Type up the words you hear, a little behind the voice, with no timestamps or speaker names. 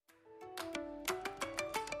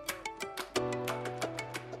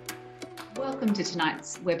welcome to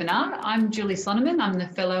tonight's webinar. I'm Julie Sonnemann. I'm the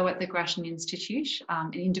Fellow at the Grattan Institute,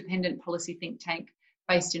 an independent policy think tank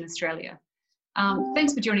based in Australia.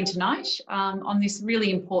 Thanks for joining tonight on this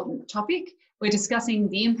really important topic. We're discussing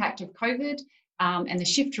the impact of COVID and the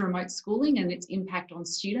shift to remote schooling and its impact on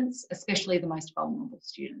students, especially the most vulnerable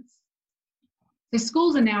students. The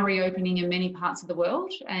schools are now reopening in many parts of the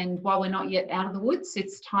world, and while we're not yet out of the woods,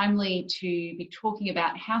 it's timely to be talking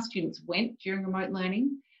about how students went during remote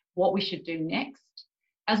learning, what we should do next,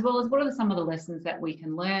 as well as what are some of the lessons that we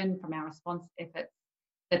can learn from our response efforts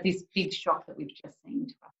that this big shock that we've just seen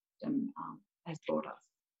to our system has brought us.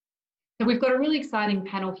 So we've got a really exciting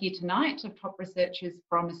panel here tonight of top researchers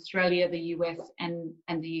from Australia, the US and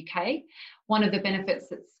the UK. One of the benefits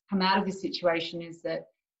that's come out of this situation is that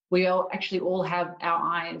we actually all have our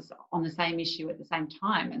eyes on the same issue at the same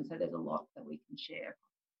time, and so there's a lot that we can share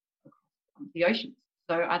across the oceans.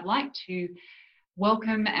 So I'd like to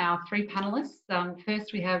welcome our three panellists.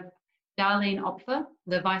 First, we have Darleen Opfer,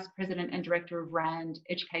 the Vice President and Director of RAND,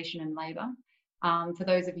 Education and Labour. For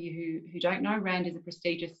those of you who don't know, RAND is a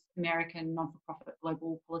prestigious American non-for-profit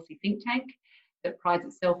global policy think tank that prides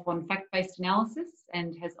itself on fact-based analysis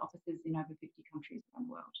and has offices in over 50 countries around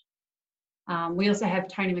the world. We also have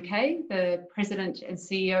Tony Mackay, the President and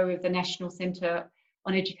CEO of the National Centre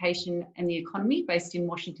on Education and the Economy based in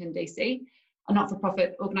Washington, DC, a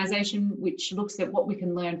not-for-profit organisation which looks at what we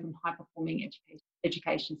can learn from high-performing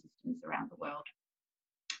education systems around the world.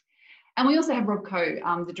 And we also have Rob Coe,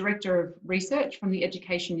 the Director of Research from the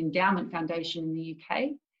Education Endowment Foundation in the UK,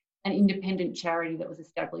 an independent charity that was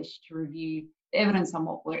established to review the evidence on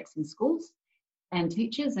what works in schools and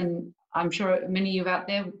teachers. And I'm sure many of you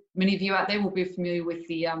out there will be familiar with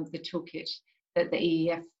the toolkit that the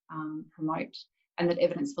EEF promote and that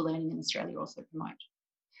Evidence for Learning in Australia also promote.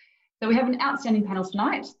 So we have an outstanding panel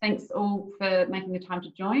tonight. Thanks all for making the time to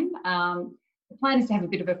join. The plan is to have a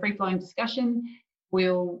bit of a free-flowing discussion.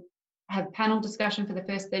 We'll have panel discussion for the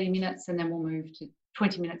first 30 minutes and then we'll move to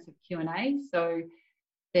 20 minutes of Q&A. So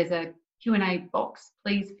there's a Q&A box.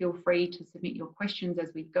 Please feel free to submit your questions as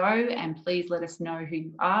we go, and please let us know who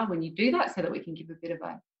you are when you do that so that we can give a bit of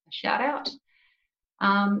a shout out.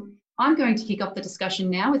 I'm going to kick off the discussion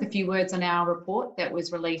now with a few words on our report that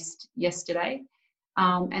was released yesterday.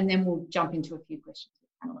 And then we'll jump into a few questions with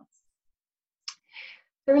panellists.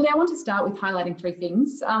 So really, I want to start with highlighting three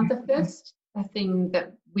things. The first thing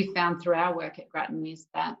that we found through our work at Grattan is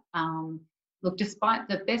that, look, despite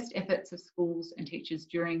the best efforts of schools and teachers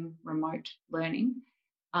during remote learning,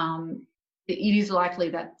 it is likely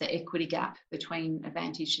that the equity gap between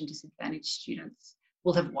advantaged and disadvantaged students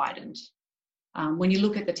will have widened. When you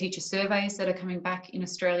look at the teacher surveys that are coming back in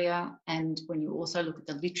Australia, and when you also look at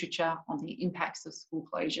the literature on the impacts of school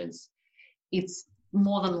closures, it's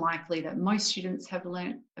more than likely that most students have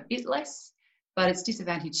learnt a bit less, but it's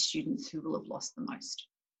disadvantaged students who will have lost the most.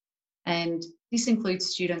 And this includes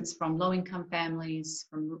students from low-income families,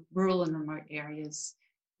 from rural and remote areas,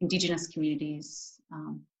 Indigenous communities,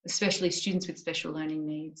 especially students with special learning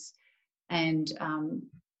needs, and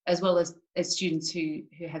as well as students who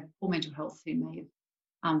have poor mental health, who may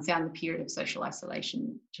have found the period of social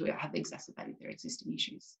isolation to have exacerbated their existing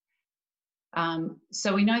issues.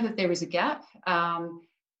 So we know that there is a gap. The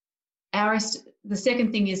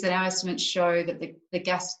second thing is that our estimates show that the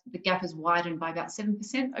gap has widened by about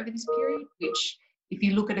 7% over this period, which if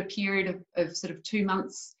you look at a period of sort of 2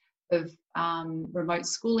 months of remote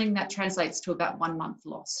schooling, that translates to about 1 month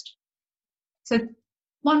lost. So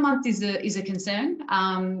 1 month is a concern,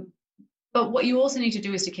 but what you also need to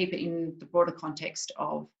do is to keep it in the broader context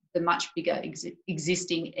of the much bigger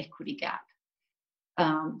existing equity gap,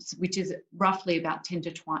 which is roughly about 10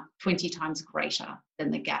 to 20 times greater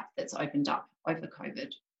than the gap that's opened up over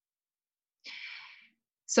COVID.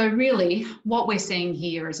 So really, what we're seeing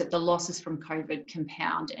here is that the losses from COVID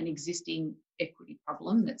compound an existing equity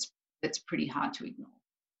problem that's pretty hard to ignore.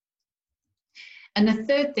 And the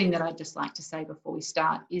third thing that I'd just like to say before we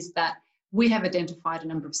start is that we have identified a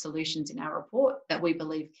number of solutions in our report that we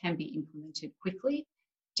believe can be implemented quickly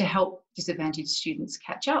to help disadvantaged students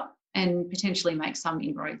catch up and potentially make some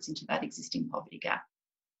inroads into that existing poverty gap.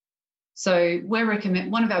 So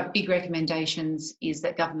one of our big recommendations is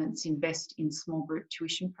that governments invest in small group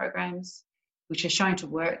tuition programs, which are shown to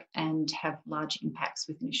work and have large impacts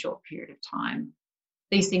within a short period of time.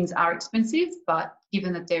 These things are expensive, but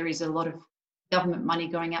given that there is a lot of government money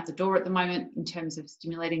going out the door at the moment in terms of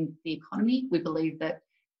stimulating the economy, we believe that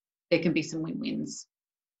there can be some win-wins.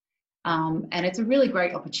 And it's a really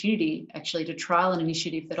great opportunity actually to trial an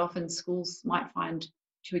initiative that often schools might find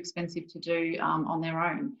too expensive to do on their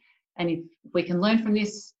own. And if we can learn from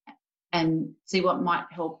this and see what might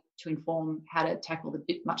help to inform how to tackle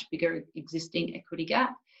the much bigger existing equity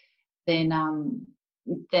gap, then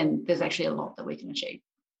there's actually a lot that we can achieve.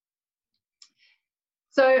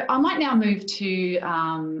 So I might now move to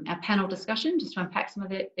our panel discussion, just to unpack some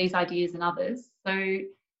of these ideas and others. So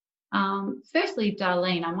firstly,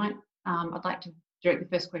 Darleen, I'd like to direct the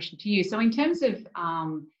first question to you. So in terms of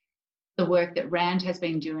the work that RAND has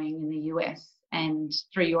been doing in the US and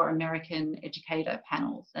through your American educator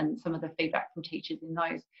panels and some of the feedback from teachers in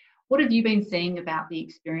those, what have you been seeing about the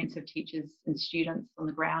experience of teachers and students on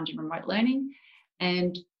the ground in remote learning?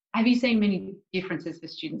 And have you seen many differences for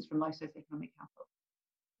students from low socioeconomic households?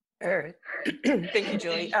 Sure. Thank you,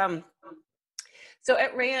 Julie. So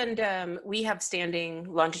at RAND, we have standing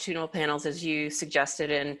longitudinal panels, as you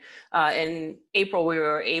suggested, and in April, we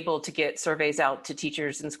were able to get surveys out to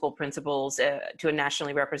teachers and school principals to a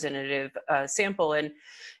nationally representative sample.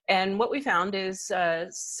 And what we found is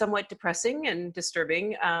somewhat depressing and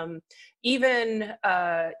disturbing. Even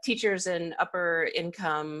teachers in upper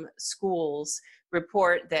income schools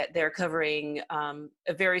report that they're covering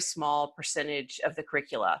a very small percentage of the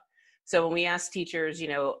curricula. So when we ask teachers,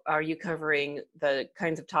 are you covering the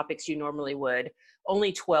kinds of topics you normally would,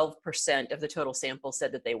 only 12% of the total sample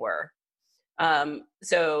said that they were.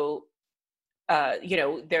 There's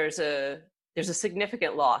a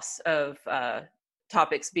significant loss of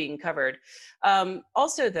topics being covered.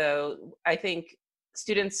 Also, though, I think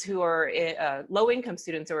students who are low-income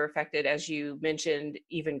students are affected, as you mentioned,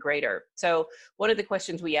 even greater. So one of the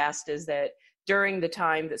questions we asked is that during the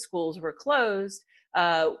time that schools were closed,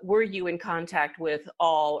 were you in contact with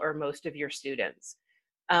all or most of your students?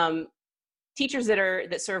 Teachers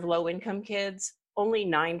that serve low-income kids, only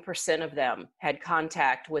 9% of them had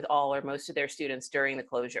contact with all or most of their students during the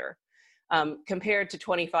closure, compared to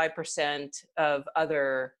 25% of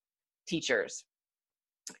other teachers,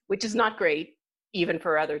 which is not great even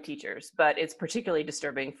for other teachers, but it's particularly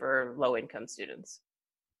disturbing for low-income students.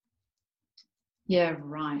 Yeah,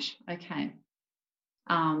 right. Okay.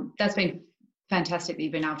 That's been fantastic that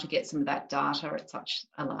you've been able to get some of that data at such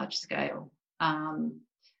a large scale.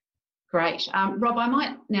 Great. Rob, I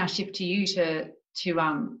might now shift to you to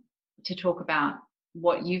talk about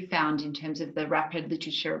what you found in terms of the rapid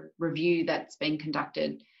literature review that's been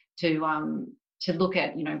conducted to look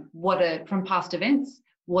at, from past events,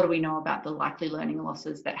 what do we know about the likely learning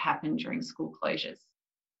losses that happen during school closures?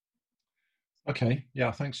 Okay,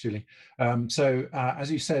 yeah, thanks, Julie.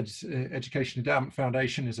 As you said, Education Endowment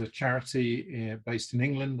Foundation is a charity based in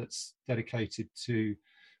England that's dedicated to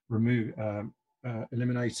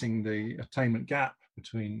eliminating the attainment gap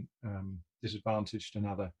between disadvantaged and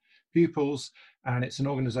other pupils. And it's an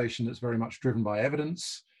organisation that's very much driven by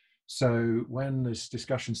evidence. So when this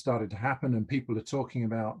discussion started to happen and people are talking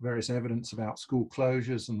about various evidence about school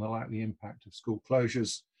closures and the likely impact of school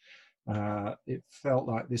closures, it felt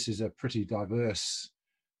like this is a pretty diverse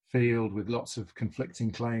field with lots of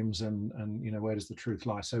conflicting claims and where does the truth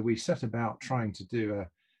lie? So we set about trying to do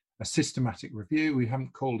a systematic review. We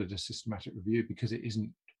haven't called it a systematic review because it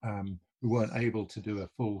isn't, we weren't able to do a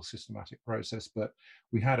full systematic process, but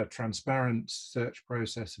we had a transparent search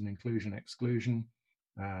process and inclusion exclusion,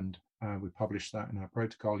 and we published that in our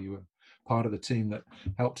protocol. You were part of the team that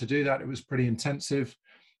helped to do that. It was pretty intensive.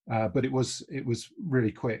 But it was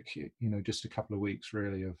really quick, just a couple of weeks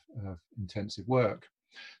really of intensive work.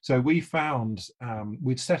 So we found,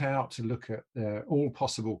 we'd set out to look at all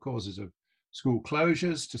possible causes of school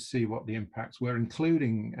closures to see what the impacts were,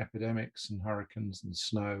 including epidemics and hurricanes and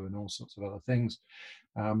snow and all sorts of other things.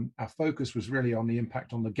 Our focus was really on the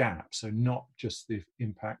impact on the gap, so not just the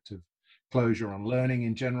impact of closure on learning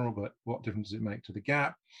in general, but what difference does it make to the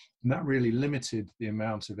gap? And that really limited the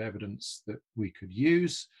amount of evidence that we could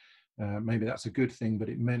use. Maybe that's a good thing, but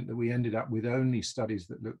it meant that we ended up with only studies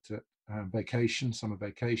that looked at vacation, summer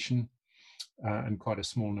vacation, and quite a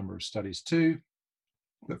small number of studies too.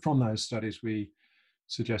 But from those studies, we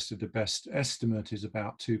suggested the best estimate is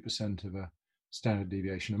about 2% of a standard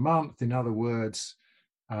deviation a month. In other words,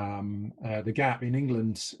 the gap in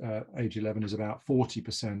England, age 11, is about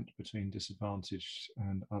 40% between disadvantaged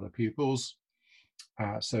and other pupils.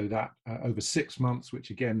 So that over 6 months,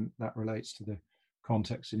 which again, that relates to the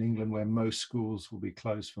context in England where most schools will be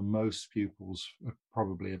closed for most pupils for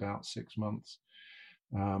probably about 6 months.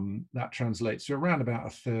 That translates to around about a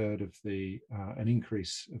third of an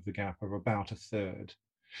increase of the gap of about a third.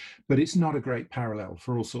 But it's not a great parallel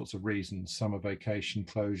for all sorts of reasons. Summer vacation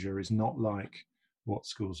closure is not like what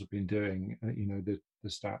schools have been doing. The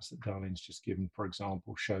stats that Darleen's just given, for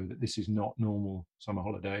example, show that this is not normal summer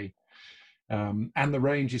holiday. And the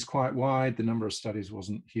range is quite wide. The number of studies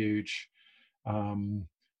wasn't huge.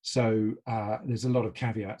 So there's a lot of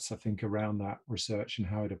caveats, I think, around that research and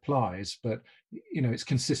how it applies. But, you know, it's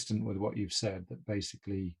consistent with what you've said, that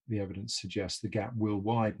basically the evidence suggests the gap will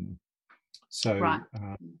widen. So Right.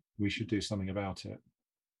 we should do something about it.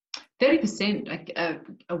 30%,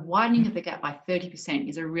 a widening of the gap by 30%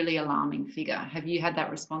 is a really alarming figure. Have you had that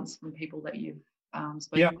response from people that you've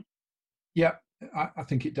spoken with? Yeah, I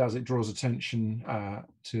think it does. It draws attention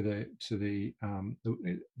to the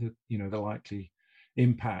you know, the likely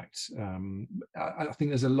impact. I think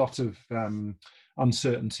there's a lot of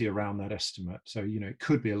uncertainty around that estimate. So, you know, it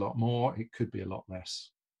could be a lot more, it could be a lot less.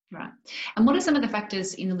 Right. And what are some of the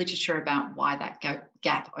factors in the literature about why that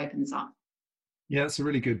gap opens up? Yeah, that's a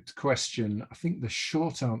really good question. I think the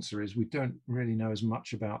short answer is we don't really know as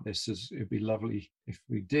much about this as it'd be lovely if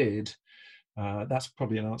we did. That's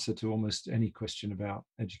probably an answer to almost any question about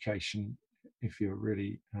education, if you're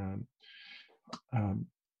really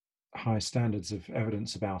high standards of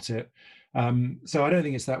evidence about it. So I don't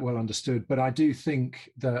think it's that well understood, but I do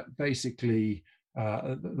think that basically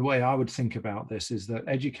the way I would think about this is that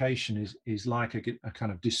education is like a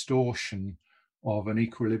kind of distortion of an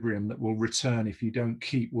equilibrium that will return if you don't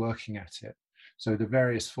keep working at it. So the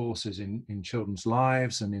various forces in children's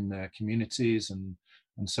lives and in their communities and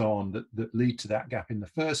so on that lead to that gap in the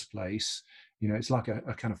first place, you know, it's like a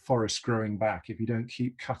kind of forest growing back. If you don't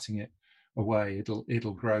keep cutting it away,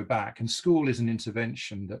 it'll grow back. And school is an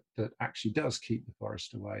intervention that actually does keep the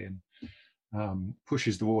forest away and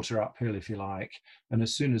pushes the water uphill, if you like. And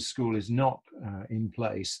as soon as school is not in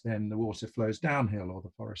place, then the water flows downhill or the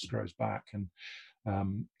forest grows back.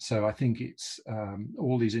 And so I think it's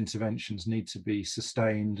all these interventions need to be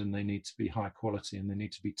sustained, and they need to be high quality, and they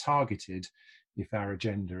need to be targeted if our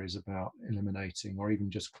agenda is about eliminating or even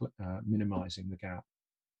just minimizing the gap.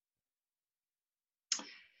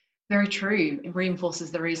 Very true. It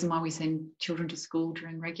reinforces the reason why we send children to school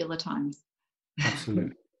during regular times.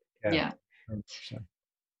 Absolutely. Yeah. So.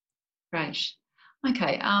 Great.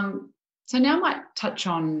 Okay. So now I might touch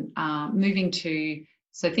on moving to,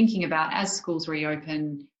 so thinking about as schools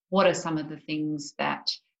reopen, what are some of the things that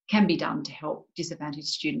can be done to help disadvantaged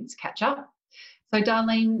students catch up? So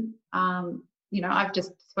Darleen, you know, I've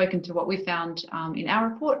just spoken to what we found in our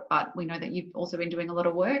report, but we know that you've also been doing a lot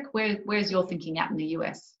of work. Where's your thinking at in the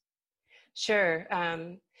US? Sure.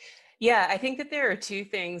 Yeah, I think that there are two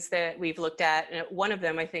things that we've looked at. And one of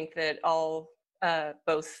them, I think that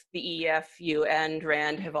both the EEFU and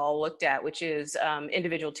RAND have all looked at, which is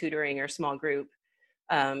individual tutoring or small group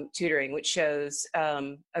tutoring, which shows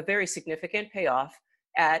a very significant payoff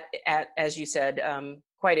at as you said,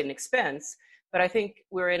 quite an expense. But I think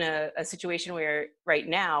we're in a situation where right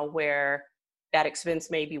now where that expense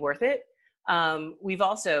may be worth it. We've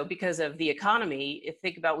also, because of the economy,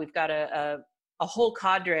 think about, we've got a whole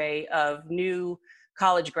cadre of new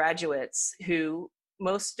college graduates who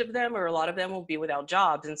most of them or a lot of them will be without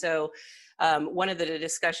jobs. And so one of the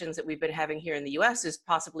discussions that we've been having here in the US is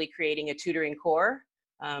possibly creating a tutoring corps,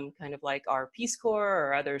 kind of like our Peace Corps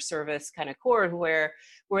or other service kind of corps, where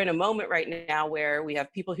we're in a moment right now where we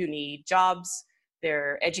have people who need jobs,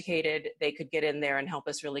 they're educated, they could get in there and help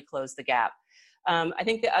us really close the gap. I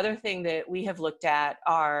think the other thing that we have looked at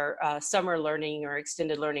are summer learning or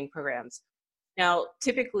extended learning programs. Now,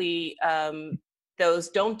 typically, those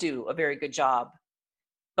don't do a very good job,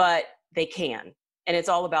 but they can. And it's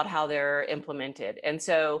all about how they're implemented. And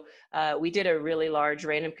so we did a really large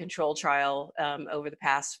random control trial over the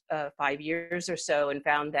past 5 years or so, and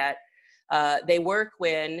found that they work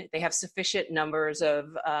when they have sufficient numbers of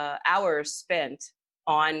hours spent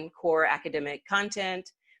on core academic content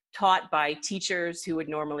taught by teachers who would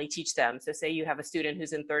normally teach them. So say you have a student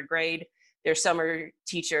who's in 3rd grade, their summer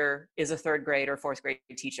teacher is a 3rd grade or 4th grade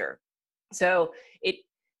teacher. So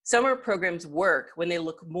summer programs work when they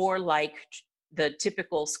look more like the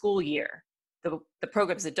typical school year. The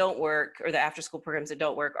programs that don't work, or the after school programs that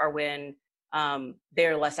don't work, are when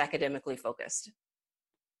they're less academically focused.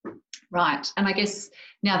 Right. And I guess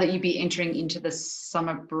now that you'd be entering into the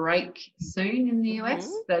summer break soon in the US,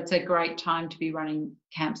 that's a great time to be running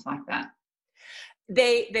camps like that.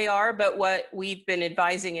 They are, but what we've been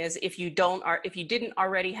advising is if you didn't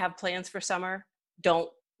already have plans for summer, don't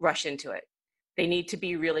rush into it. They need to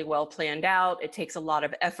be really well planned out. It takes a lot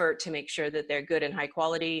of effort to make sure that they're good and high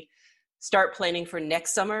quality. Start planning for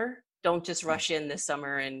next summer. Don't just rush in this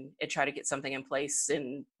summer and try to get something in place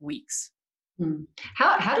in weeks.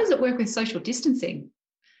 How does it work with social distancing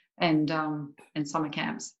and summer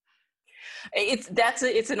camps?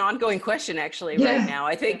 It's an ongoing question actually right now.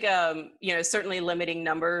 I think certainly limiting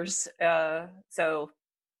numbers. So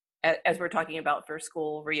as we're talking about for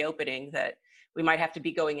school reopening, that we might have to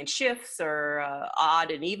be going in shifts or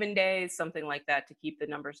odd and even days, something like that, to keep the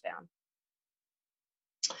numbers down.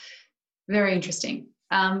 Very interesting.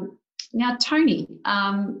 Now, Tony,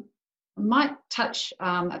 I might touch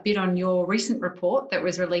a bit on your recent report that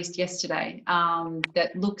was released yesterday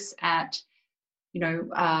that looks at,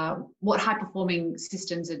 what high-performing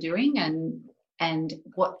systems are doing and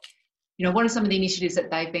what are some of the initiatives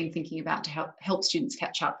that they've been thinking about to help students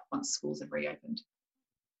catch up once schools have reopened?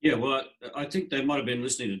 Yeah, well, I think they might have been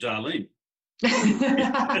listening to Darleen.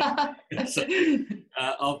 So,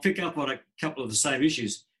 I'll pick up on a couple of the same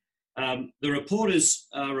issues. The report is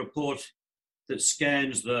a report that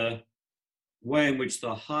scans the way in which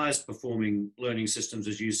the highest performing learning systems,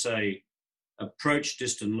 as you say, approach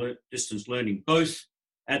distance learning, both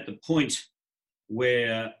at the point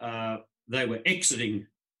where they were exiting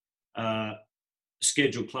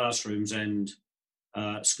scheduled classrooms and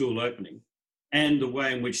school opening, and the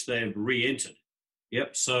way in which they've re-entered.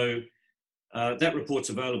 Yep, so that report's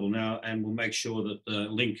available now, and we'll make sure that the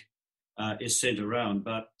link is sent around.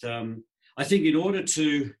 But I think in order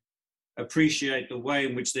to appreciate the way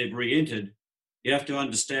in which they've re-entered, you have to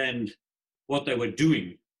understand what they were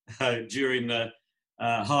doing during the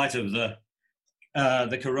height of the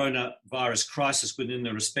coronavirus crisis within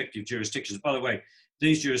their respective jurisdictions. By the way,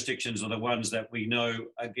 these jurisdictions are the ones that we know,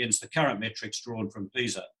 against the current metrics drawn from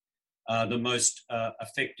PISA, the most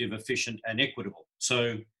effective, efficient and equitable.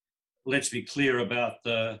 So let's be clear about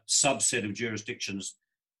the subset of jurisdictions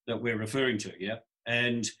that we're referring to, yeah?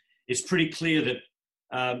 And it's pretty clear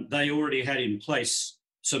that they already had in place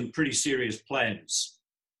some pretty serious plans.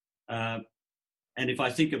 And if I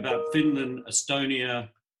think about Finland, Estonia,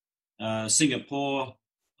 Singapore,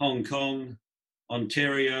 Hong Kong,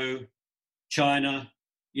 Ontario, China,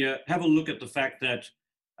 have a look at the fact that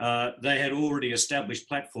they had already established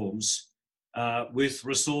platforms with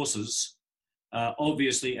resources,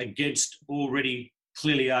 obviously against already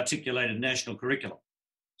clearly articulated national curriculum.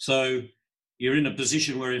 So you're in a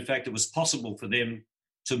position where, in fact, it was possible for them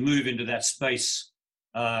to move into that space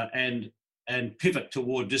and pivot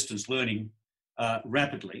toward distance learning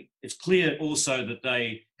rapidly. It's clear also that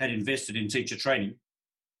they had invested in teacher training.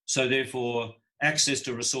 So therefore, access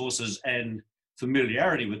to resources and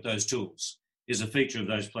familiarity with those tools is a feature of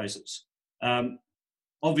those places.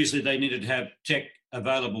 Obviously, they needed to have tech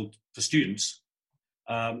available for students.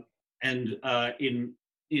 And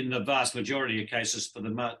in the vast majority of cases, for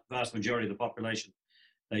the vast majority of the population,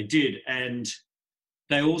 they did. And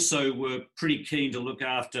they also were pretty keen to look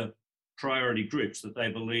after priority groups that they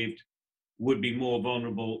believed would be more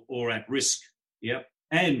vulnerable or at risk. Yep.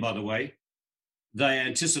 And by the way, they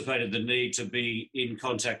anticipated the need to be in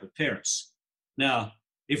contact with parents. Now,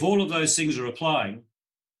 if all of those things are applying,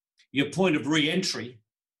 your point of re-entry,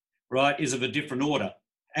 right, is of a different order.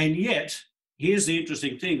 And yet, here's the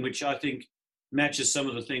interesting thing, which I think matches some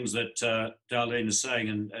of the things that Darleen is saying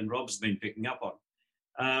and Rob's been picking up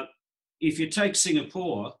on. If you take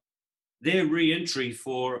Singapore, their re-entry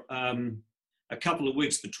for a couple of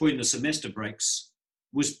weeks between the semester breaks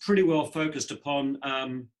was pretty well focused upon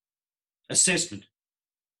assessment,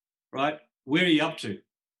 right? Where are you up to?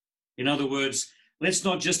 In other words, let's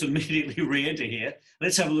not just immediately re-enter here.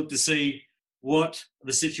 Let's have a look to see what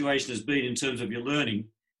the situation has been in terms of your learning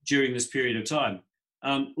during this period of time.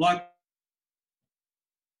 Like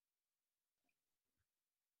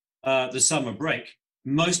the summer break,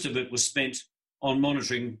 most of it was spent on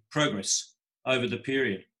monitoring progress over the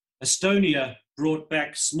period. Estonia brought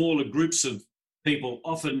back smaller groups of people,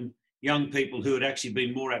 often young people who had actually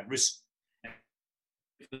been more at risk,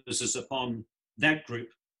 emphasis upon that group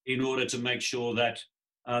in order to make sure that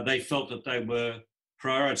they felt that they were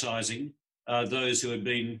prioritising those who had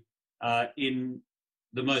been in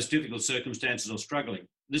the most difficult circumstances or struggling.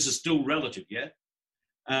 This is still relative, yeah?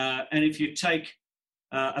 And if you take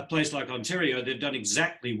a place like Ontario, they've done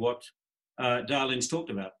exactly what Darleen's talked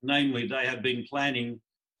about. Namely, they have been planning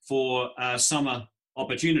for summer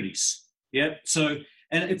opportunities. Yeah. So,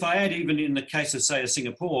 and if I add, even in the case of, say,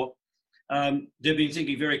 Singapore, they've been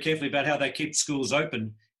thinking very carefully about how they keep schools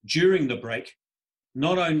open during the break,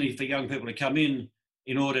 not only for young people to come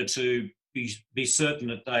in order to be certain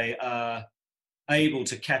that they are able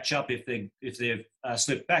to catch up if they've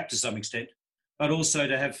slipped back to some extent, but also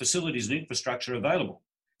to have facilities and infrastructure available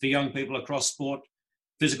for young people across sport,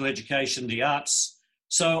 physical education, the arts.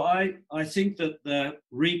 So I think that the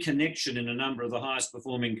reconnection in a number of the highest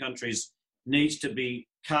performing countries needs to be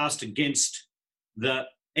cast against the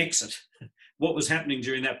exit, what was happening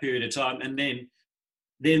during that period of time. And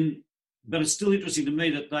then, but it's still interesting to me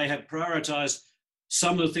that they have prioritised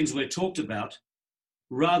some of the things we've talked about,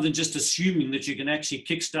 rather than just assuming that you can actually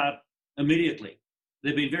kickstart immediately.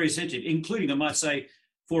 They've been very sensitive, including, I might say,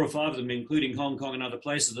 4 or 5 of them, including Hong Kong and other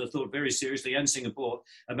places, that have thought very seriously, and Singapore,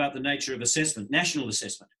 about the nature of assessment, national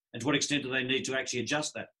assessment, and to what extent do they need to actually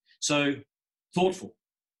adjust that. So thoughtful.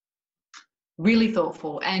 Really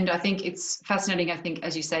thoughtful. And I think it's fascinating, I think,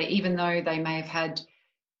 as you say, even though they may have had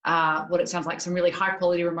what it sounds like some really high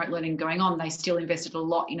quality remote learning going on, they still invested a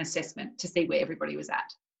lot in assessment to see where everybody was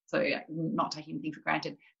at. So not taking anything for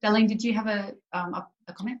granted. Darleen, did you have a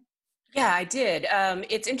comment? Yeah, I did.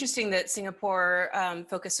 It's interesting that Singapore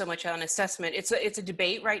focused so much on assessment. It's a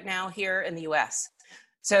debate right now here in the US.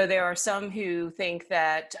 So there are some who think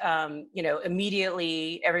that,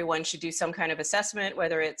 immediately everyone should do some kind of assessment,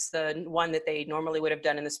 whether it's the one that they normally would have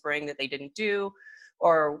done in the spring that they didn't do,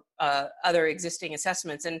 or other existing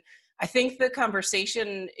assessments. And I think the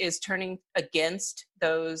conversation is turning against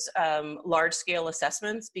those large-scale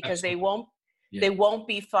assessments, because they won't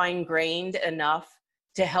be fine-grained enough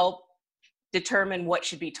to help determine what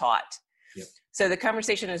should be taught. Yep. So the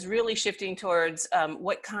conversation is really shifting towards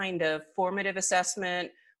what kind of formative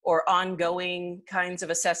assessment or ongoing kinds of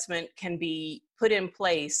assessment can be put in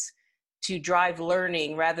place to drive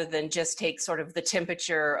learning, rather than just take sort of the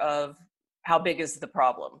temperature of how big is the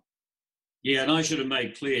problem. Yeah, and I should have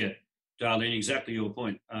made clear, Darleen, exactly your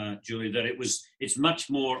point, Julie, that it's much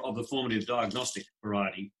more of the formative diagnostic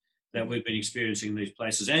variety that we've been experiencing in these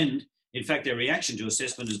places. And in fact, their reaction to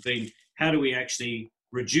assessment has been, how do we actually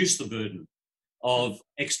reduce the burden of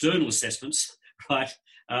external assessments, right?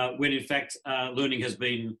 When in fact, learning has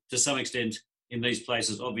been, to some extent, in these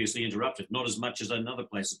places, obviously interrupted, not as much as in other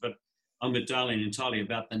places. But I'm with Darleen entirely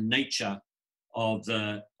about the nature of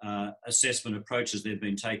the assessment approaches they've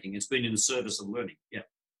been taking. It's been in the service of learning, yeah.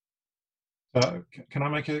 Can I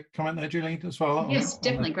make a comment there, Julie, as well? Yes,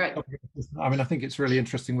 definitely, great. I mean, I think it's really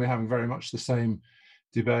interesting. We're having very much the same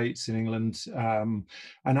debates in England, and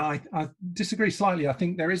I disagree slightly. I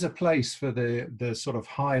think there is a place for the sort of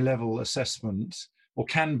high-level assessment, or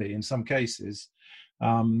can be in some cases.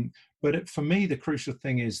 But for me, the crucial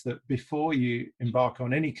thing is that before you embark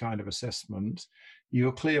on any kind of assessment,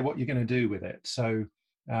 you're clear what you're going to do with it. So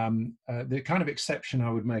the kind of exception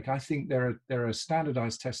I would make, I think there are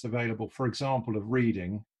standardized tests available, for example, of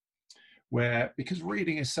reading, where, because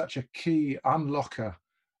reading is such a key unlocker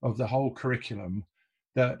of the whole curriculum,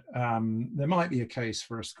 that there might be a case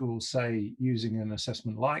for a school, say, using an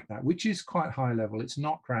assessment like that, which is quite high level. It's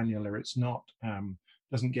not granular. It's not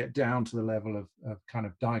doesn't get down to the level of kind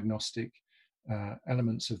of diagnostic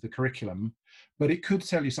elements of the curriculum, but it could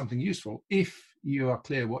tell you something useful if you are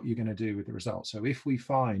clear what you're going to do with the results. So if we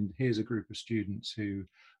find here's a group of students who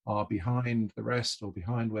are behind the rest or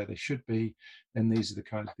behind where they should be, then these are the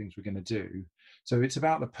kinds of things we're going to do. So it's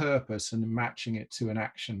about the purpose and matching it to an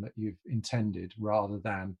action that you've intended, rather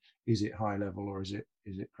than is it high level or is it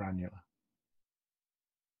granular.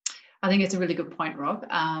 I think it's a really good point, Rob.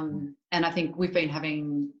 And I think we've been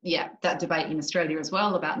having, that debate in Australia as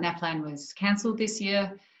well about NAPLAN was cancelled this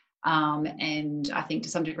year. And I think to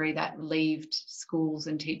some degree that relieved schools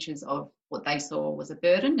and teachers of what they saw was a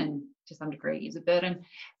burden, and to some degree is a burden.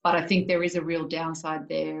 But I think there is a real downside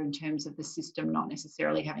there in terms of the system not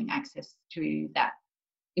necessarily having access to that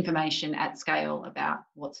information at scale about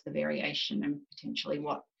what's the variation and potentially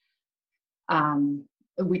what,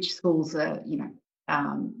 which schools are,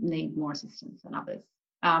 need more assistance than others.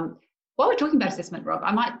 While we're talking about assessment, Rob,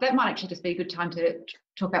 that might actually just be a good time to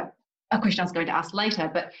talk about a question I was going to ask later.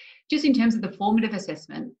 But just in terms of the formative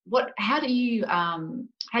assessment, how do you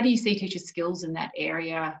see teachers' skills in that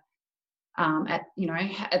area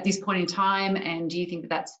at this point in time? And do you think that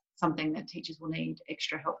that's something that teachers will need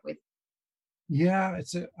extra help with? Yeah,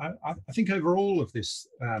 I think over all of this,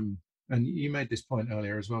 and you made this point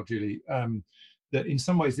earlier as well, Julie, that in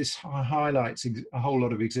some ways this highlights a whole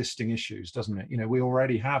lot of existing issues, doesn't it? We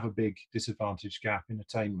already have a big disadvantage gap in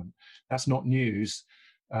attainment. That's not news,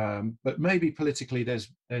 but maybe politically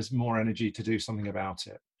there's more energy to do something about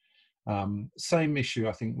it. Same issue,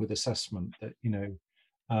 I think, with assessment, that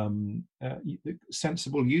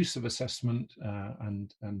sensible use of assessment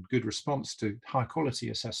and good response to high quality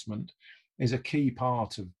assessment is a key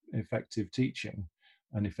part of effective teaching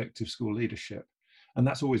and effective school leadership. And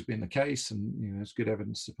that's always been the case, and there's good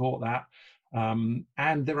evidence to support that.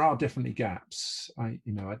 And there are definitely gaps. I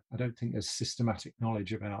don't think there's systematic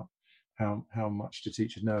knowledge about how much do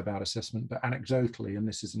teachers know about assessment, but anecdotally, and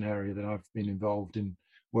this is an area that I've been involved in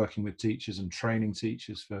working with teachers and training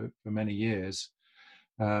teachers for many years.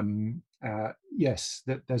 Yes,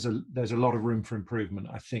 that there's a lot of room for improvement,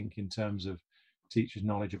 I think, in terms of teachers'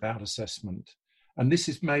 knowledge about assessment. And this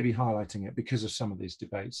is maybe highlighting it because of some of these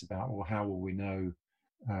debates about, well, how will we know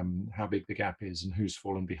how big the gap is and who's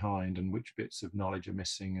fallen behind and which bits of knowledge are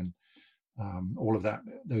missing, and all of that.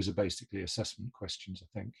 Those are basically assessment questions,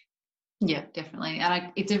 I think. Yeah, definitely.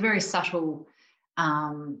 And it's a very subtle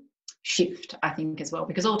shift, I think, as well,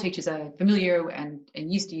 because all teachers are familiar and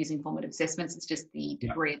used to using formative assessments. It's just the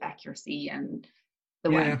degree of accuracy and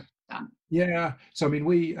the way it's done. Yeah. So, I mean,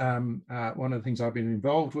 we one of the things I've been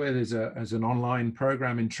involved with is as an online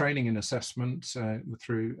program in training and assessment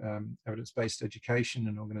through evidence-based education,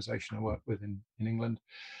 an organisation I work with in England.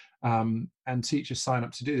 And teachers sign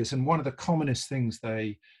up to do this. And one of the commonest things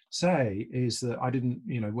they say is that I didn't,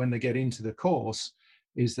 when they get into the course,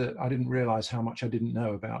 is that I didn't realize how much I didn't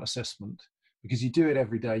know about assessment, because you do it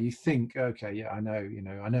every day. You think, okay, yeah, I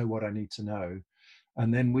know what I need to know.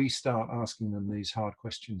 And then we start asking them these hard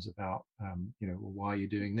questions about, well, why are you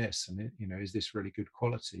doing this? And, is this really good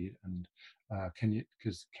quality? And can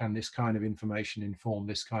this kind of information inform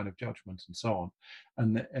this kind of judgment, and so on?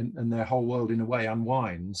 And their whole world, in a way,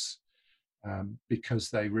 unwinds because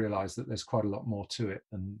they realize that there's quite a lot more to it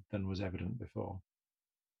than was evident before.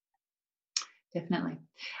 Definitely.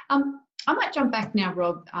 I might jump back now,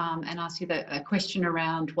 Rob, and ask you a question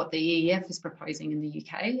around what the EEF is proposing in the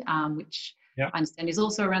UK, which I understand is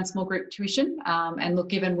also around small group tuition. And look,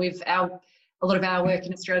 given a lot of our work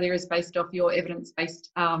in Australia is based off your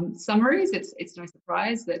evidence-based summaries, it's no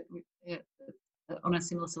surprise that we're on a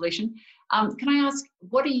similar solution. Can I ask,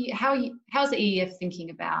 how's the EEF thinking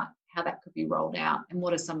about how that could be rolled out, and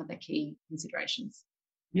what are some of the key considerations?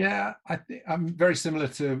 Yeah, I'm very similar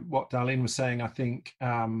to what Darleen was saying. I think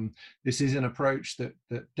this is an approach that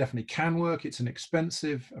definitely can work. It's an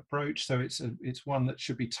expensive approach, so it's one that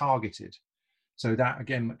should be targeted. So that,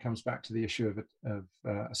 again, that comes back to the issue of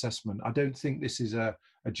assessment. I don't think this is a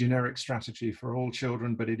generic strategy for all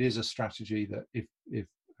children, but it is a strategy that if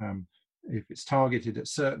it's targeted at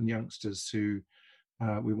certain youngsters who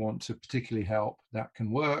we want to particularly help, that can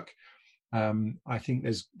work. I think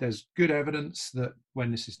there's good evidence that when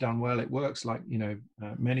this is done well, it works, like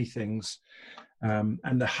many things. And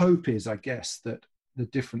the hope is, I guess, that the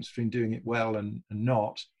difference between doing it well and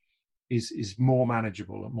not is more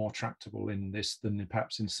manageable and more tractable in this than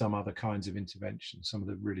perhaps in some other kinds of interventions. Some of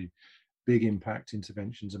the really big impact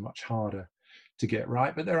interventions are much harder to get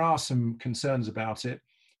right, but there are some concerns about it.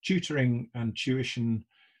 Tutoring and tuition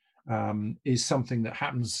is something that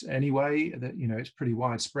happens anyway, that it's pretty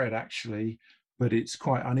widespread actually, but it's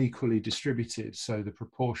quite unequally distributed. So the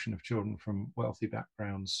proportion of children from wealthy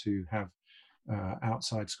backgrounds who have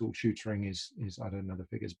outside school tutoring is I don't know the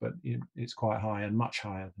figures, but it's quite high, and much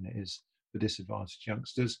higher than it is for disadvantaged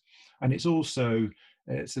youngsters. And it's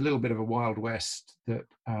a little bit of a wild west that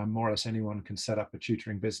more or less anyone can set up a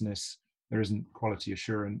tutoring business. There isn't quality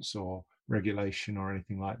assurance or regulation or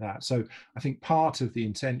anything like that. So I think part of the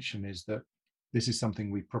intention is that this is something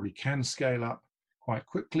we probably can scale up quite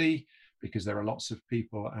quickly, because there are lots of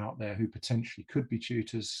people out there who potentially could be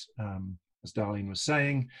tutors, as Darleen was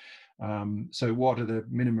saying. So what are the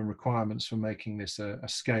minimum requirements for making this a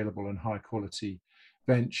scalable and high quality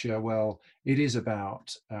venture? Well, it is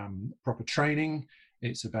about proper training,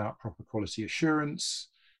 it's about proper quality assurance,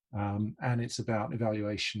 and it's about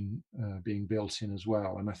evaluation being built in as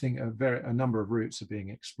well. And I think a number of routes are being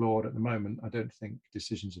explored at the moment. I don't think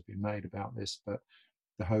decisions have been made about this, but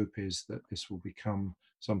the hope is that this will become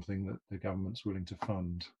something that the government's willing to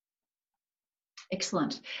fund.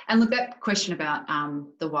 Excellent. And look, that question about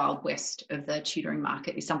the Wild West of the tutoring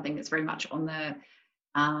market is something that's very much on the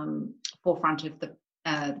forefront of the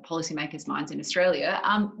policymakers' minds in Australia.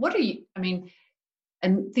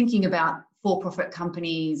 And thinking about for-profit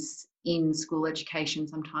companies in school education,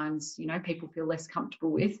 sometimes, people feel less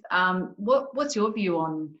comfortable with. What's your view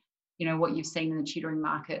on, what you've seen in the tutoring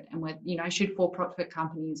market, and whether, should for-profit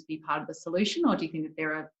companies be part of the solution, or do you think that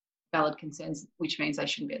there are valid concerns, which means they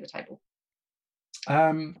shouldn't be at the table?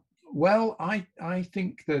 Well, I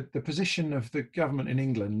think that the position of the government in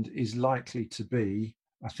England is likely to be,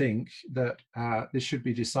 I think, that this should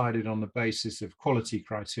be decided on the basis of quality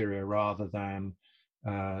criteria rather than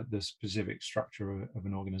the specific structure of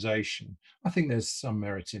an organisation. I think there's some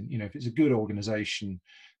merit in, if it's a good organisation,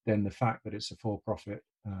 then the fact that it's a for-profit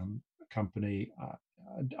company,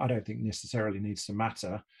 I don't think necessarily needs to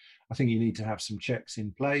matter. I think you need to have some checks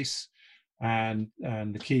in place. And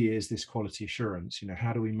the key is this quality assurance.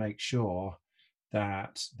 How do we make sure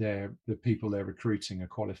that the people they're recruiting are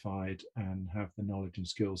qualified and have the knowledge and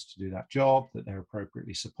skills to do that job, that they're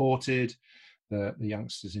appropriately supported, the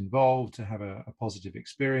youngsters involved to have a positive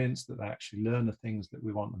experience, that they actually learn the things that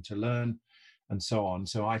we want them to learn, and so on.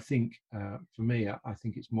 So I think, for me, I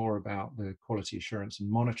think it's more about the quality assurance and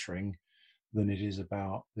monitoring than it is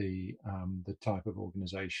about the type of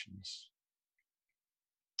organisations.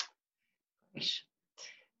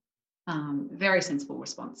 Very sensible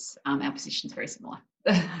response. Our position is very similar.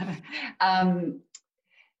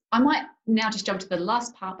 I might now just jump to the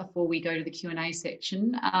last part before we go to the Q&A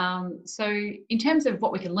section. So in terms of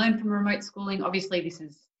what we can learn from remote schooling, obviously this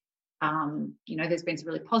is, there's been some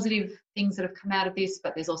really positive things that have come out of this,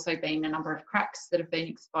 but there's also been a number of cracks that have been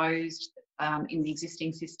exposed in the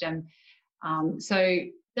existing system. So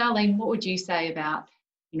Darleen, what would you say about,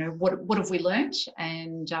 what have we learnt,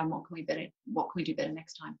 and what can we do better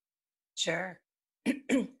next time? Sure.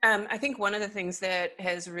 I think one of the things that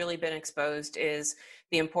has really been exposed is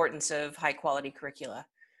the importance of high quality curricula.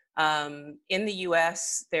 In the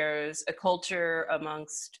US, there's a culture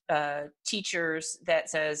amongst teachers that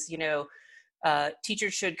says,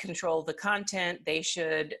 teachers should control the content. They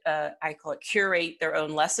should, I call it, curate their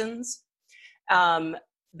own lessons.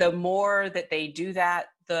 The more that they do that,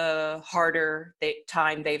 the harder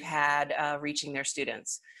time they've had reaching their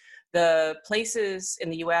students. The places in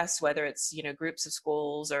the US, whether it's groups of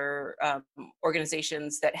schools or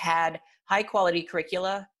organizations that had high quality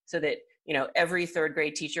curricula, so that every third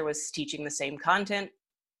grade teacher was teaching the same content,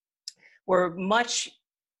 were much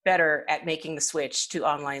better at making the switch to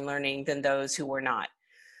online learning than those who were not.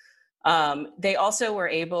 They also were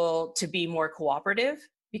able to be more cooperative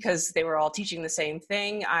because they were all teaching the same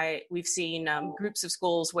thing. We've seen groups of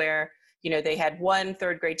schools where they had one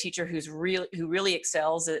third grade teacher who really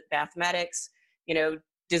excels at mathematics,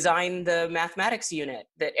 design the mathematics unit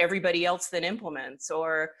that everybody else then implements.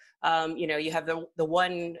 Or, you have the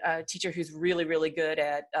one teacher who's really, really good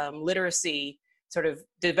at literacy, sort of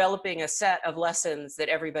developing a set of lessons that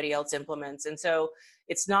everybody else implements. And so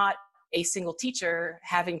it's not a single teacher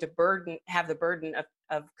having to have the burden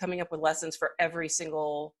of coming up with lessons for every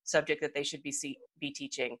single subject that they should be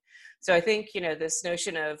teaching. So I think, this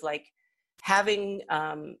notion of having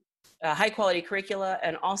high quality curricula,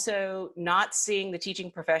 and also not seeing the teaching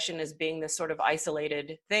profession as being this sort of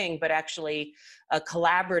isolated thing, but actually a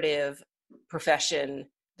collaborative profession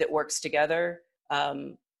that works together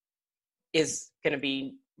is going to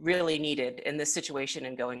be really needed in this situation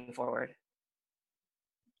and going forward.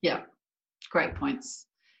 Yeah, great points.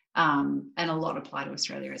 And a lot apply to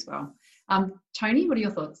Australia as well. Tony, what are your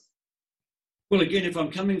thoughts? Well, again, if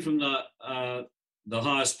I'm coming from the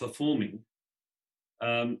highest performing,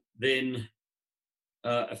 then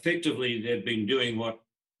effectively they've been doing what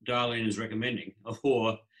Darleen is recommending,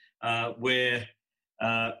 or where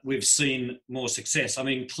we've seen more success. I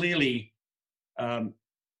mean, clearly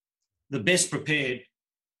the best prepared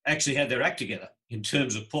actually had their act together in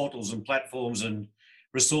terms of portals and platforms and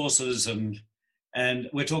resources, and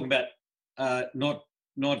we're talking about not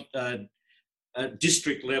a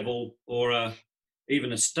district level or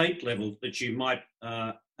even a state level that you might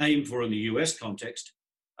aim for in the US context,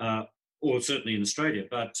 or certainly in Australia,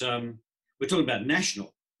 but we're talking about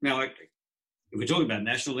national. Now, if we're talking about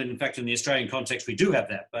national, then in fact in the Australian context we do have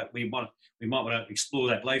that, but we might want to explore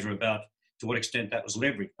that later about to what extent that was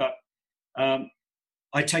leveraged. But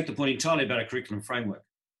I take the point entirely about a curriculum framework.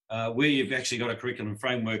 Where you've actually got a curriculum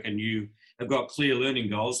framework and you have got clear learning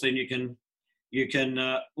goals, then you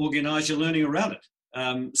can organise your learning around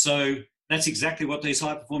it. So that's exactly what these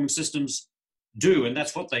high-performing systems do, and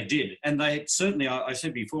that's what they did. And they certainly, I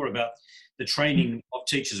said before about the training of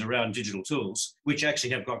teachers around digital tools, which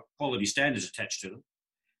actually have got quality standards attached to them.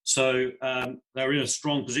 So they're in a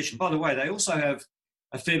strong position. By the way, they also have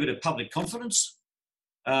a fair bit of public confidence.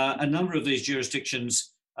 A number of these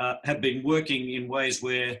jurisdictions have been working in ways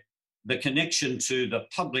where the connection to the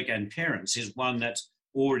public and parents is one that's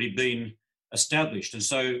already been established. And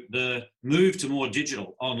so the move to more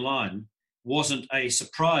digital online wasn't a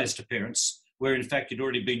surprise to parents, where in fact you'd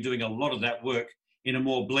already been doing a lot of that work in a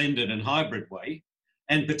more blended and hybrid way.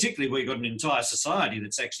 And particularly where you've got an entire society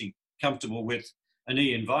that's actually comfortable with an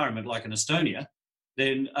e-environment like in Estonia,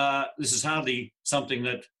 then this is hardly something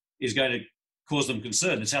that is going to cause them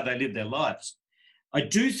concern. It's how they live their lives. I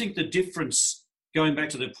do think the difference, going back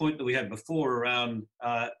to the point that we had before around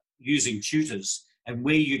using tutors and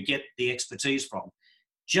where you get the expertise from,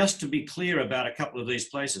 just to be clear about a couple of these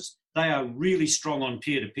places, they are really strong on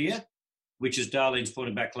peer-to-peer, which is Darleen's point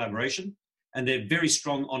about collaboration, and they're very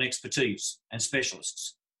strong on expertise and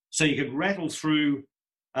specialists. So you could rattle through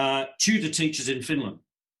tutor teachers in Finland,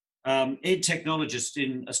 ed technologists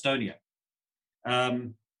in Estonia,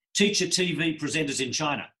 teacher TV presenters in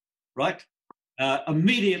China, right?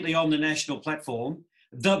 Immediately on the national platform,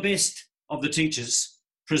 the best of the teachers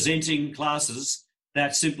presenting classes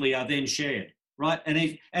that simply are then shared, right? And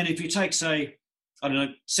if you take, say, I don't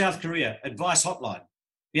know, South Korea, Advice Hotline,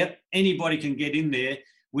 Yep, anybody can get in there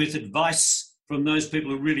with advice from those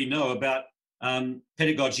people who really know about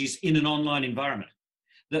pedagogies in an online environment.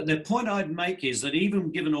 The point I'd make is that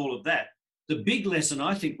even given all of that, the big lesson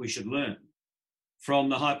I think we should learn from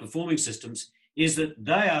the high-performing systems is that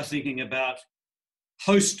they are thinking about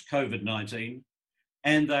post-COVID-19,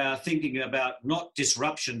 and they are thinking about not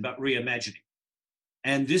disruption, but reimagining.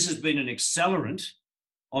 And this has been an accelerant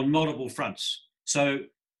on multiple fronts. So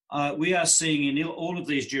we are seeing in all of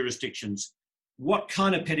these jurisdictions what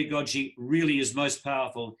kind of pedagogy really is most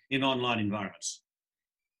powerful in online environments.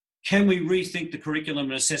 Can we rethink the curriculum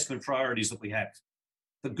and assessment priorities that we have?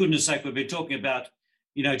 For goodness sake, we've been talking about,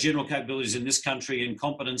 general capabilities in this country and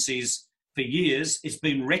competencies for years. It's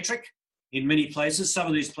been rhetoric in many places. Some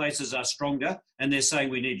of these places are stronger and they're saying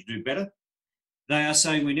we need to do better. They are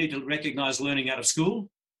saying we need to recognise learning out of school.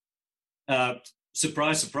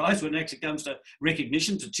 Surprise, surprise, when it actually comes to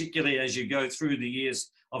recognition, particularly as you go through the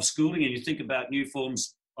years of schooling and you think about new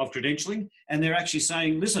forms of credentialing. And they're actually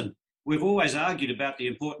saying, listen, we've always argued about the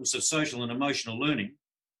importance of social and emotional learning.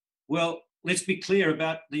 Well, let's be clear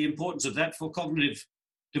about the importance of that for cognitive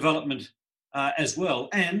development as well.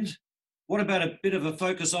 And what about a bit of a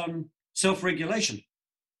focus on self-regulation?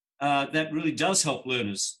 That really does help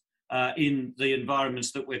learners in the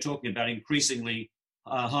environments that we're talking about, increasingly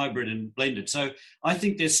hybrid and blended. So I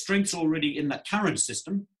think there's strengths already in the current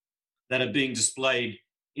system that are being displayed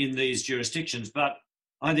in these jurisdictions. But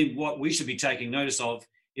I think what we should be taking notice of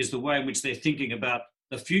is the way in which they're thinking about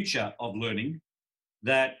the future of learning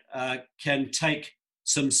that can take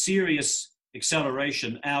some serious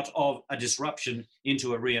acceleration out of a disruption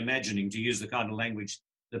into a reimagining, to use the kind of language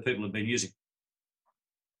that people have been using.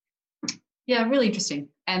 Yeah, really interesting.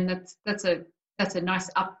 And that's a nice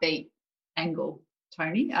upbeat angle,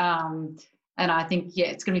 Tony. And I think,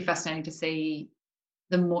 it's going to be fascinating to see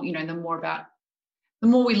the more we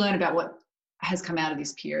learn about what has come out of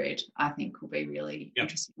this period, I think will be really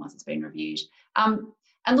interesting once it's been reviewed.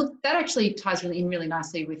 And look, that actually ties in really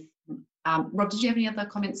nicely with, Rob, did you have any other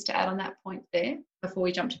comments to add on that point there before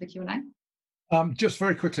we jump to the Q&A? Just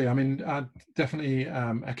very quickly, I mean, I definitely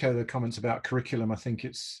echo the comments about curriculum. I think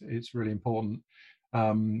it's really important.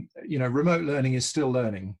 Remote learning is still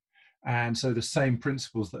learning. And so the same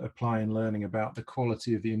principles that apply in learning about the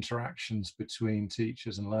quality of the interactions between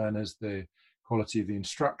teachers and learners, the quality of the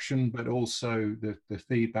instruction, but also the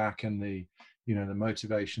feedback and the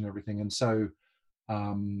motivation, everything. And so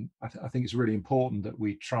I think it's really important that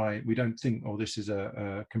we don't think, this is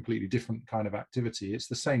a completely different kind of activity. It's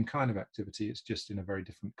the same kind of activity, it's just in a very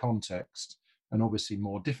different context and obviously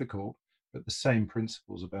more difficult, but the same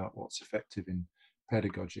principles about what's effective in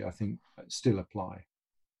pedagogy, I think, still apply.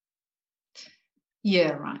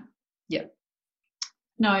 Yeah, right. Yeah.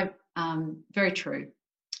 No, very true.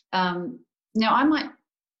 Now I might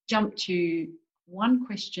jump to one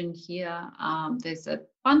question here. There's a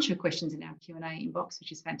bunch of questions in our Q&A inbox,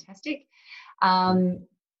 which is fantastic.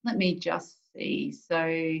 Let me just see. So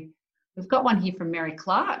we've got one here from Mary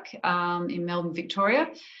Clark in Melbourne, Victoria.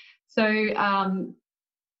 So,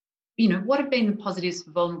 what have been the positives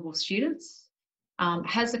for vulnerable students?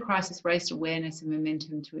 Has the crisis raised awareness and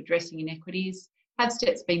momentum to addressing inequities? Have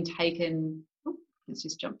steps been taken, let's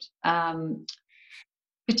just jumped,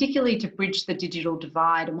 particularly to bridge the digital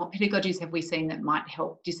divide, and what pedagogies have we seen that might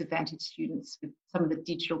help disadvantaged students with some of the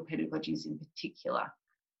digital pedagogies in particular?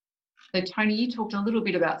 So Tony, you talked a little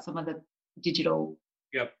bit about some of the digital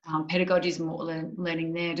pedagogies and what we're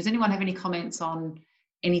learning there. Does anyone have any comments on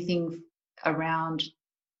anything around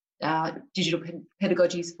digital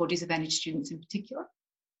pedagogies for disadvantaged students in particular?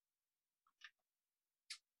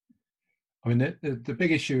 I mean, the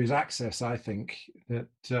big issue is access. I think that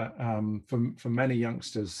for many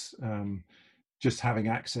youngsters, just having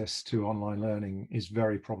access to online learning is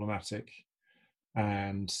very problematic.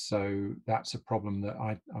 And so that's a problem that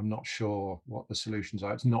I'm not sure what the solutions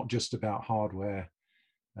are. It's not just about hardware.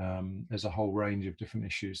 There's a whole range of different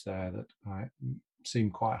issues there that seem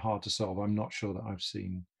quite hard to solve. I'm not sure that I've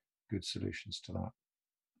seen good solutions to that.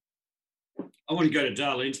 I want to go to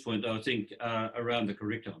Darleen's point, though, I think, around the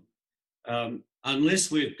curriculum.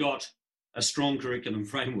 Unless we've got a strong curriculum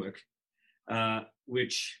framework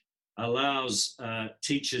which allows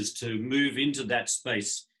teachers to move into that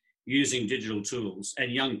space using digital tools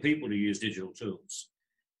and young people to use digital tools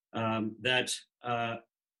that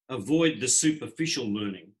avoid the superficial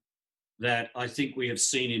learning that I think we have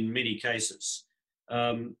seen in many cases.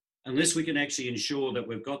 Unless we can actually ensure that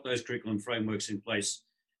we've got those curriculum frameworks in place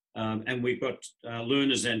and we've got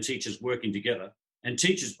learners and teachers working together. And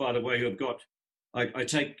teachers, by the way, who have got, I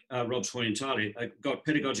take Rob's point entirely, got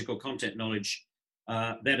pedagogical content knowledge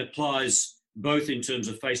that applies both in terms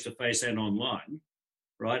of face-to-face and online,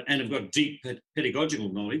 right, and have got deep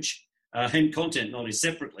pedagogical knowledge and content knowledge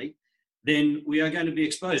separately, then we are going to be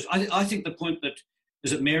exposed. I think the point that,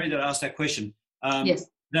 is it Mary that asked that question? Yes.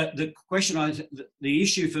 The question, the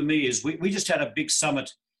issue for me is we just had a big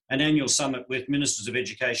summit, an annual summit with ministers of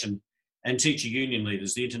education and teacher union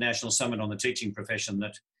leaders, the International Summit on the Teaching Profession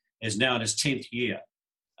that is now in its 10th year.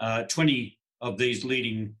 20 of these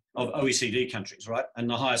leading of OECD countries, right, and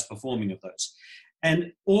the highest performing of those.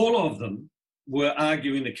 And all of them were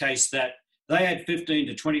arguing the case that they had 15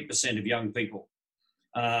 to 20% of young people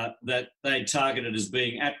that they targeted as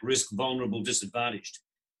being at risk, vulnerable, disadvantaged.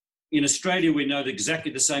 In Australia, we know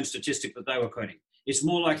exactly the same statistic that they were quoting. It's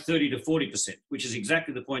more like 30 to 40%, which is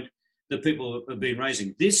exactly the point that people have been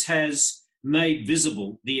raising. This has made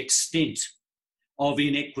visible the extent of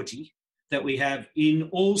inequity that we have in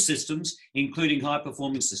all systems, including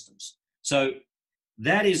high-performing systems. So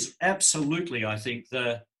that is absolutely, I think,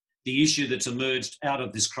 the issue that's emerged out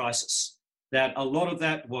of this crisis, that a lot of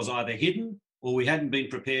that was either hidden or we hadn't been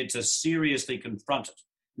prepared to seriously confront it.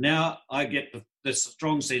 Now I get the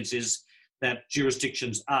strong sense is that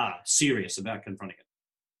jurisdictions are serious about confronting it.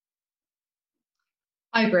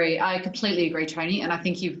 I agree. I completely agree, Tony. And I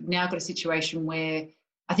think you've now got a situation where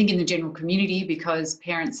I think in the general community, because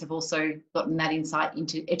parents have also gotten that insight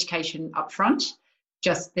into education up front,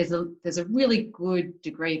 just there's a really good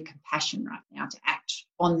degree of compassion right now to act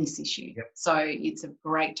on this issue. Yep. So it's a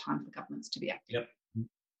great time for governments to be active. Yep.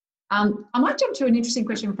 I might jump to an interesting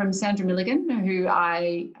question from Sandra Milligan, who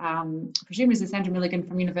I presume is Sandra Milligan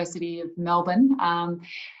from University of Melbourne,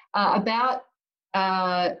 about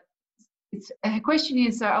her question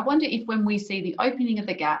is, so I wonder if when we see the opening of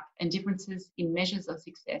the gap and differences in measures of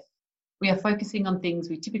success, we are focusing on things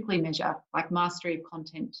we typically measure, like mastery of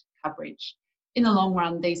content coverage. In the long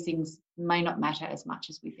run, these things may not matter as much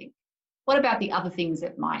as we think. What about the other things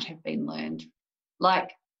that might have been learned,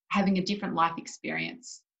 like having a different life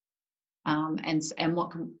experience, and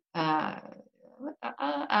what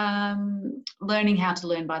learning how to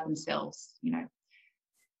learn by themselves,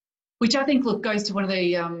 which I think goes to one of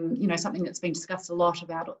the something that's been discussed a lot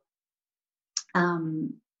about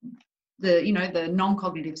the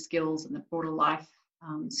non-cognitive skills and the broader life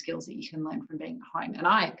skills that you can learn from being at home. And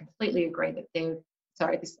I completely agree that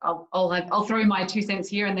I'll throw my 2 cents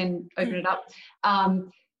here and then open it up.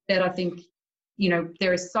 That I think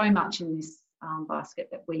there is so much in this basket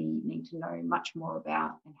that we need to know much more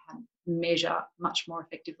about and measure much more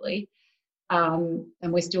effectively, and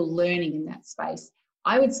we're still learning in that space.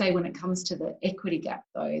 I would say when it comes to the equity gap,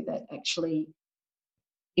 though, that actually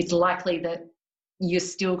it's likely that you're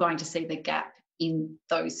still going to see the gap in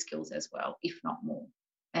those skills as well, if not more.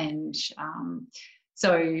 And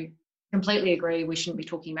so completely agree, we shouldn't be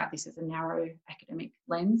talking about this as a narrow academic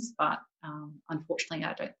lens, but unfortunately,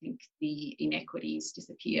 I don't think the inequities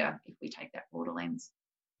disappear if we take that broader lens.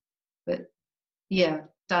 But yeah,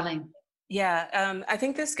 Darleen. Yeah, I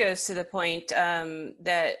think this goes to the point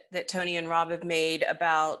that Tony and Rob have made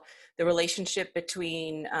about the relationship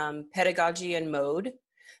between pedagogy and mode,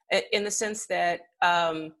 in the sense that,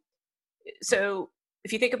 so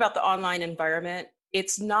if you think about the online environment,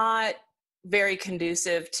 it's not very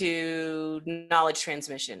conducive to knowledge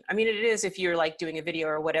transmission. I mean, it is if you're like doing a video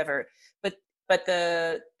or whatever, but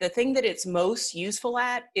the thing that it's most useful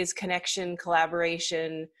at is connection,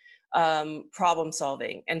 collaboration, problem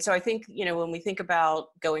solving. And so I think, when we think about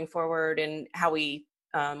going forward and how we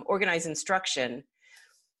organize instruction,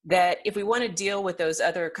 that if we want to deal with those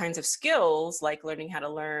other kinds of skills, like learning how to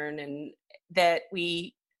learn, and that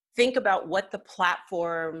we think about what the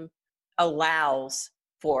platform allows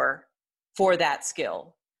for that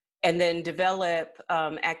skill, and then develop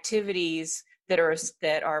activities that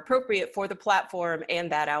are appropriate for the platform and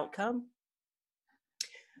that outcome.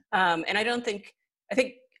 And I think,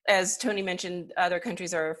 as Tony mentioned, other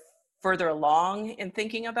countries are further along in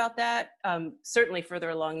thinking about that, certainly further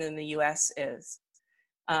along than the US is.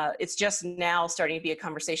 It's just now starting to be a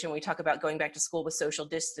conversation when we talk about going back to school with social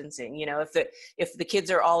distancing. If the kids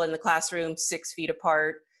are all in the classroom 6 feet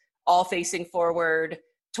apart, all facing forward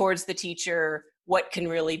towards the teacher, what can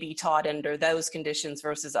really be taught under those conditions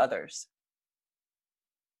versus others?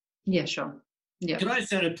 Yeah, sure. Yeah. Can I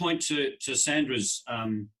just add a point to Sandra's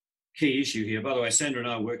key issue here? By the way, Sandra and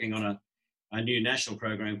I are working on a new national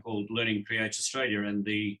program called Learning Creates Australia, and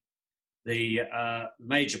the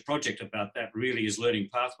major project about that really is learning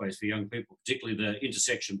pathways for young people, particularly the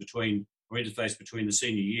intersection interface between the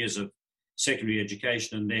senior years of secondary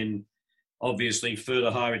education and then obviously further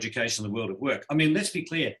higher education in the world of work. I mean, let's be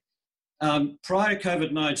clear. Prior to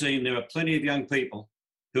COVID-19, there are plenty of young people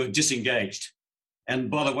who are disengaged. And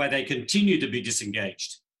by the way, they continue to be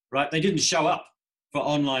disengaged, right? They didn't show up for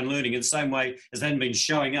online learning in the same way as they hadn't been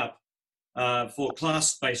showing up for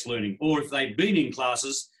class-based learning. Or if they'd been in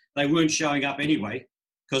classes, they weren't showing up anyway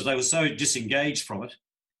because they were so disengaged from it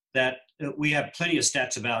that we have plenty of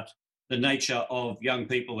stats about the nature of young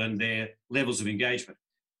people and their levels of engagement.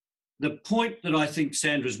 The point that I think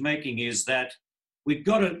Sandra's making is that we've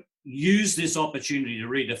got to use this opportunity to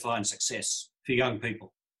redefine success for young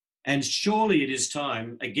people. And surely it is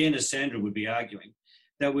time, again, as Sandra would be arguing,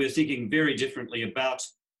 that we're thinking very differently about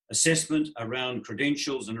assessment, around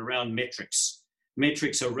credentials and around metrics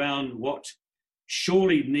around what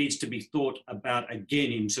surely needs to be thought about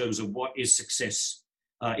again in terms of what is success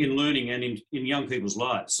in learning and in young people's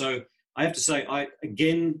lives. So I have to say,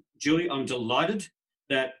 again, Julie, I'm delighted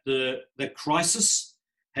that the crisis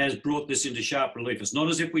has brought this into sharp relief. It's not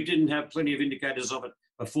as if we didn't have plenty of indicators of it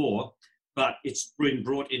before, but it's been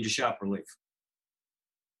brought into sharp relief.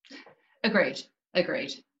 Agreed.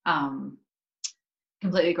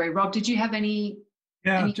 Completely agree. Rob, did you have any?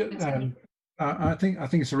 Yeah, I think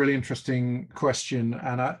it's a really interesting question,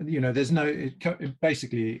 and there's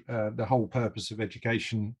basically the whole purpose of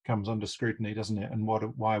education comes under scrutiny, doesn't it? And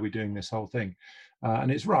why are we doing this whole thing?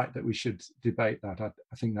 And it's right that we should debate that.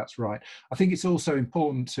 I think that's right. I think it's also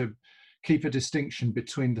important to keep a distinction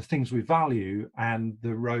between the things we value and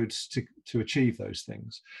the roads to achieve those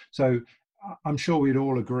things. So I'm sure we'd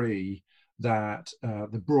all agree that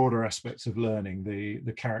the broader aspects of learning,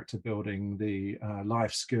 the character building, the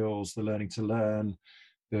life skills, the learning to learn,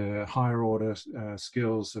 the higher order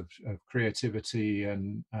skills of creativity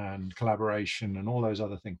and collaboration and all those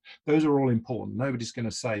other things, those are all important. Nobody's going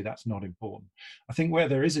to say that's not important. I think where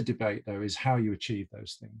there is a debate, though, is how you achieve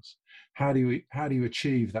those things. How do you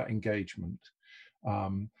achieve that engagement?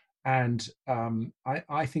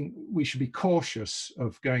 I think we should be cautious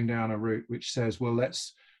of going down a route which says, well,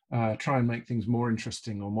 let's try and make things more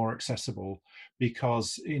interesting or more accessible,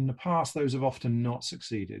 because in the past those have often not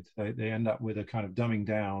succeeded. They end up with a kind of dumbing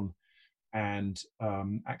down and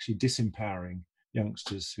actually disempowering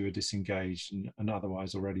youngsters who are disengaged and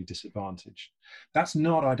otherwise already disadvantaged. That's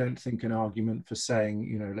not, I don't think, an argument for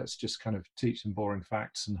saying, let's just kind of teach them boring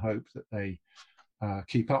facts and hope that they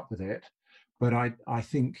keep up with it. But I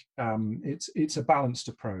think it's a balanced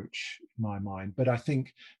approach in my mind. But I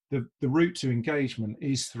think the route to engagement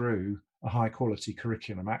is through a high quality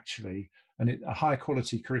curriculum, actually. And a high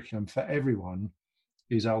quality curriculum for everyone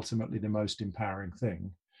is ultimately the most empowering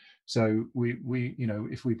thing. So we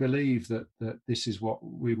if we believe that this is what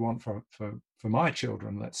we want for my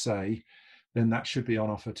children, let's say, then that should be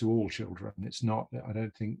on offer to all children. It's not, I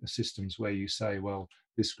don't think the systems where you say, well,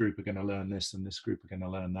 this group are going to learn this and this group are going to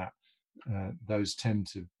learn that.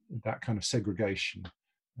 That kind of segregation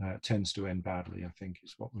tends to end badly, I think,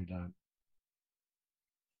 is what we learn.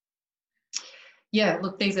 Yeah,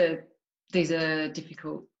 look, these are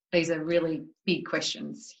difficult. These are really big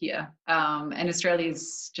questions here. And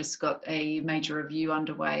Australia's just got a major review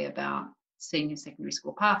underway about senior secondary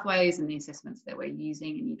school pathways and the assessments that we're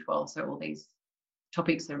using in Year 12. So all these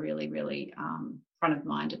topics are really, really front of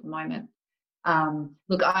mind at the moment.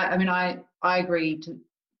 Look, I agree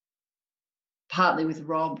partly with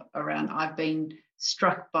Rob around, I've been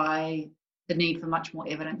struck by the need for much more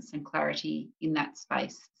evidence and clarity in that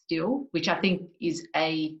space still, which I think is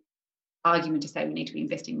a argument to say we need to be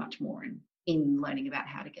investing much more in learning about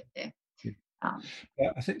how to get there.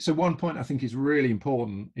 I think so. One point I think is really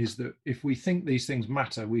important is that if we think these things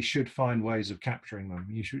matter, we should find ways of capturing them.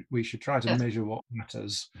 We should try to measure what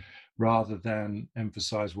matters rather than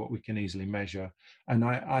emphasize what we can easily measure. And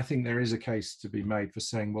I think there is a case to be made for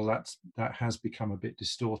saying, well, that has become a bit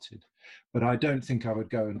distorted. But I don't think I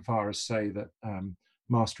would go as far as say that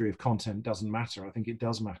mastery of content doesn't matter. I think it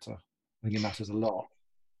does matter. I think it matters a lot.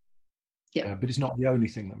 Yeah. But it's not the only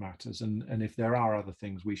thing that matters. And if there are other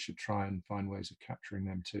things, we should try and find ways of capturing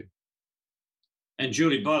them too. And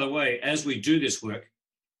Julie, by the way, as we do this work,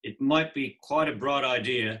 it might be quite a bright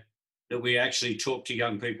idea that we actually talk to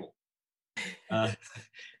young people.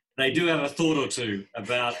 They do have a thought or two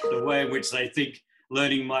about the way in which they think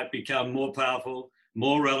learning might become more powerful,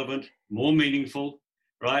 more relevant, more meaningful,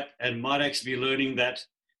 right? And might actually be learning that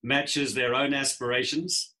matches their own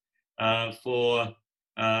aspirations for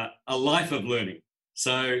a life of learning.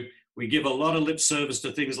 So we give a lot of lip service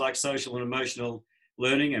to things like social and emotional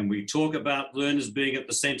learning, and we talk about learners being at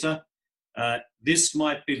the centre. This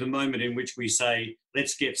might be the moment in which we say,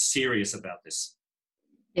 let's get serious about this.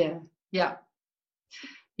 Yeah.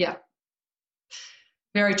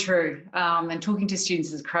 Very true. And talking to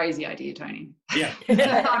students is a crazy idea, Tony. Yeah.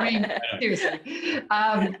 I mean, seriously.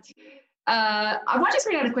 I might just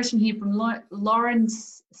read out a question here from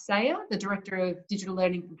Lawrence Sayer, the Director of Digital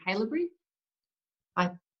Learning from Haileybury.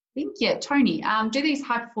 I think, yeah, Tony, do these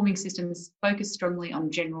high-performing systems focus strongly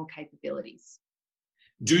on general capabilities?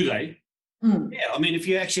 Do they? Yeah, I mean, if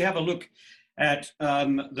you actually have a look at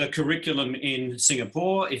the curriculum in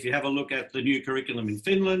Singapore, if you have a look at the new curriculum in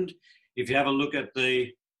Finland, if you have a look at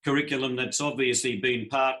the curriculum that's obviously been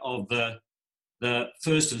part of the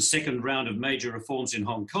first and second round of major reforms in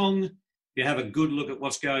Hong Kong, if you have a good look at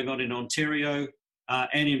what's going on in Ontario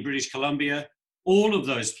and in British Columbia, all of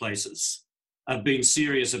those places have been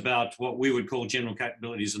serious about what we would call general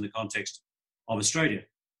capabilities in the context of Australia.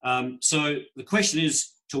 So the question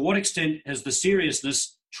is, to what extent has the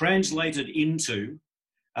seriousness translated into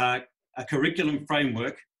a curriculum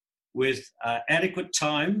framework with adequate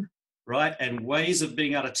time, right, and ways of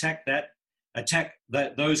being able to attack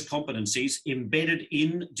those competencies embedded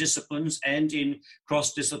in disciplines and in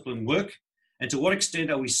cross-discipline work? And to what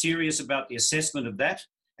extent are we serious about the assessment of that?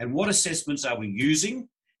 And what assessments are we using?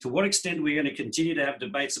 To what extent are we going to continue to have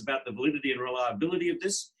debates about the validity and reliability of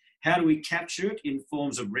this? How do we capture it in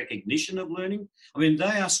forms of recognition of learning? I mean,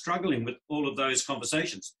 they are struggling with all of those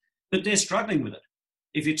conversations, but they're struggling with it.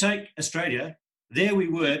 If you take Australia, there we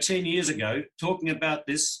were 10 years ago talking about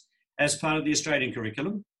this as part of the Australian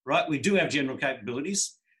curriculum, right? We do have general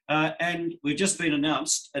capabilities, and we've just been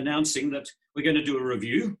announcing that we're going to do a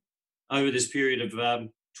review over this period of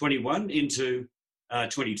 21 into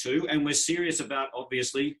 22, and we're serious about,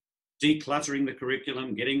 obviously, decluttering the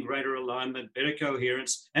curriculum, getting greater alignment, better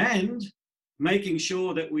coherence, and making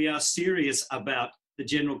sure that we are serious about the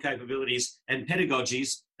general capabilities and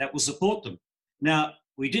pedagogies that will support them. Now,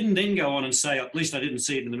 we didn't then go on and say, at least I didn't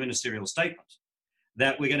see it in the ministerial statement,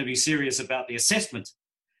 that we're going to be serious about the assessment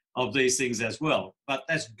of these things as well. But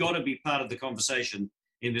that's got to be part of the conversation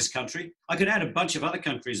in this country. I could add a bunch of other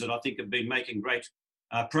countries that I think have been making great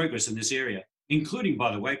progress in this area, including,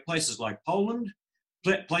 by the way, places like Poland,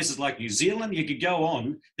 places like New Zealand. You could go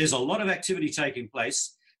on. There's a lot of activity taking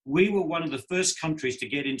place. We were one of the first countries to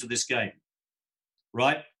get into this game,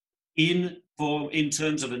 right? In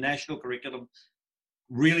terms of a national curriculum,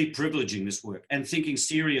 really privileging this work and thinking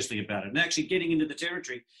seriously about it, and actually getting into the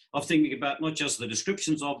territory of thinking about not just the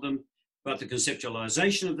descriptions of them, but the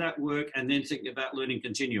conceptualization of that work, and then thinking about learning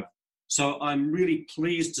continua. So I'm really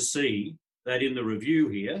pleased to see that in the review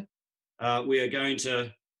here, we are going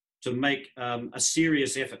to make a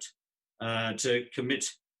serious effort to commit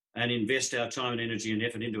and invest our time and energy and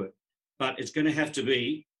effort into it. But it's going to have to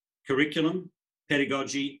be curriculum,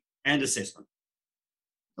 pedagogy, and assessment.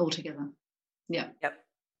 All together. Yeah. Yep.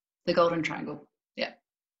 The golden triangle. Yeah.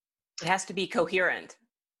 It has to be coherent.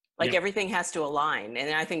 Like Yep. everything has to align.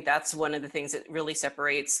 And I think that's one of the things that really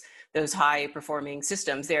separates those high performing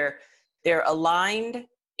systems. They're aligned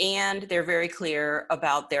and they're very clear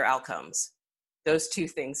about their outcomes. Those two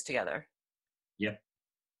things together. Yep.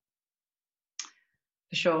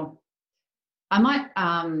 For sure. I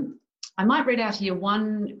might read out here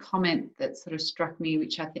one comment that sort of struck me,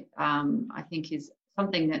 which I think is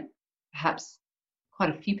something that perhaps quite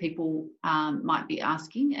a few people might be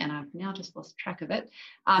asking, and I've now just lost track of it.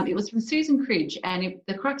 It was from Susan Cridge, and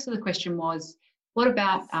the crux of the question was, what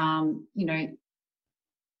about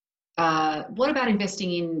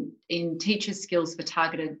investing in teachers' skills for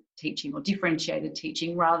targeted teaching or differentiated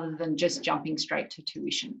teaching rather than just jumping straight to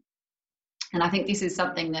tuition? And I think this is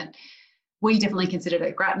something that we definitely considered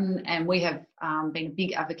at Grattan, and we have been a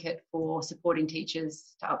big advocate for supporting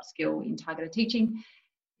teachers to upskill in targeted teaching.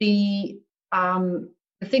 The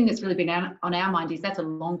thing that's really been on our mind is that's a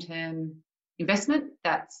long-term investment.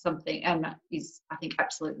 That's something, and that is, I think,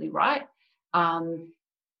 absolutely right.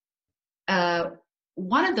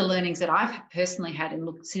 One of the learnings that I've personally had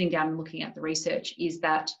in sitting down and looking at the research is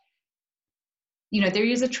that, there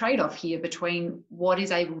is a trade-off here between what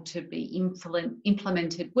is able to be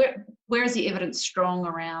implemented. Where is the evidence strong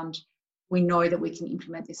around, we know that we can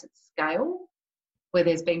implement this at scale, where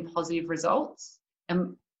there's been positive results,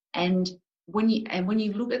 and when you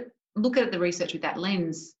look at the research with that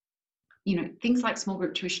lens, things like small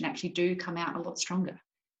group tuition actually do come out a lot stronger.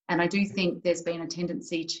 And I do think there's been a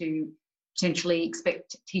tendency to potentially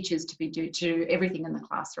expect teachers to do everything in the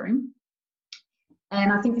classroom.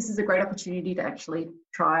 And I think this is a great opportunity to actually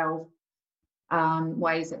trial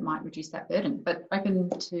ways that might reduce that burden, but open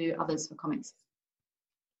to others for comments.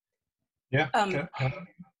 Yeah.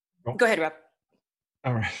 Go ahead, Rob.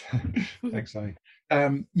 All right. Thanks, Zoe.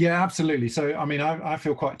 Yeah, absolutely. So, I mean, I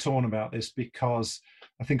feel quite torn about this because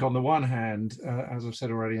I think on the one hand, as I've said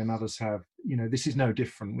already and others have, this is no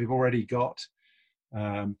different. We've already got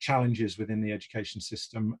challenges within the education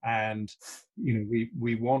system. And, you know,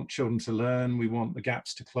 we want children to learn, we want the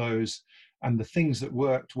gaps to close. And the things that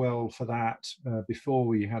worked well for that before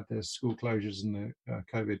we had the school closures and the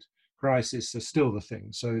COVID crisis are still the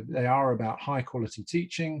things. So they are about high quality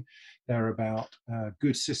teaching. They're about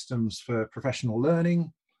good systems for professional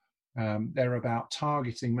learning. They're about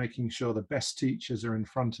targeting, making sure the best teachers are in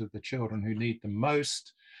front of the children who need them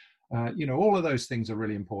most. You know, all of those things are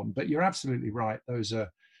really important, but you're absolutely right. Those are,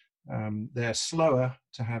 they're slower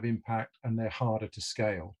to have impact and they're harder to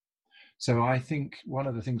scale. So I think one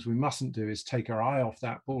of the things we mustn't do is take our eye off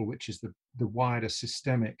that ball, which is the wider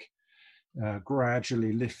systemic,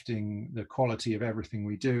 gradually lifting the quality of everything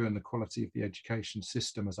we do and the quality of the education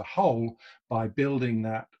system as a whole by building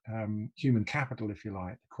that human capital, if you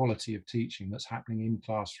like, the quality of teaching that's happening in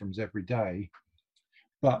classrooms every day.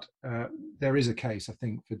 But there is a case, I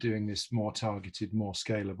think, for doing this more targeted, more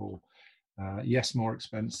scalable, yes, more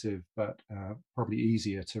expensive, but probably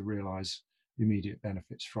easier to realise immediate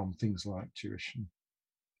benefits from things like tuition.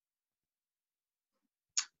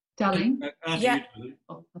 Darleen? Yeah.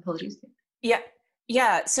 Oh, apologies.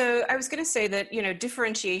 Yeah. So I was going to say that, you know,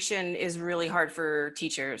 differentiation is really hard for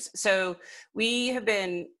teachers. So we have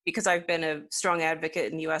been, because I've been a strong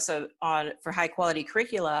advocate in the US for high quality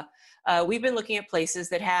curricula, we've been looking at places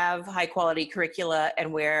that have high quality curricula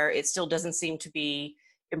and where it still doesn't seem to be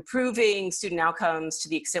improving student outcomes to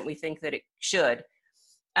the extent we think that it should.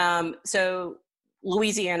 So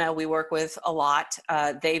Louisiana, we work with a lot.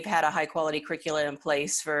 They've had a high quality curricula in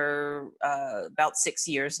place for about 6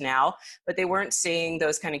 years now, but they weren't seeing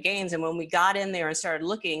those kind of gains. And when we got in there and started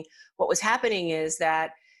looking, what was happening is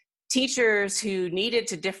that teachers who needed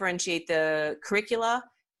to differentiate the curricula,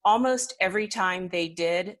 almost every time they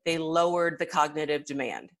did, they lowered the cognitive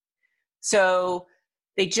demand. So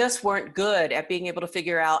they just weren't good at being able to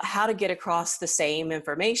figure out how to get across the same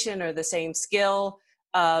information or the same skill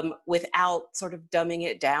without sort of dumbing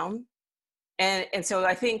it down. And so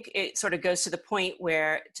I think it sort of goes to the point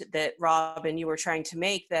where that Rob and you were trying to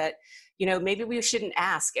make, that, you know, maybe we shouldn't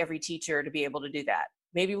ask every teacher to be able to do that.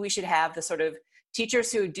 Maybe we should have the sort of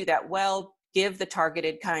teachers who do that well, give the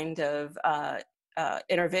targeted kind of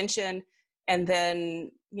intervention, and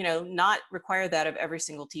then, you know, not require that of every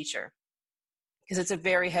single teacher, because it's a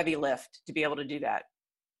very heavy lift to be able to do that.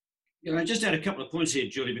 Yeah, I just add a couple of points here,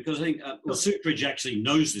 Julie, because I think Sucridge actually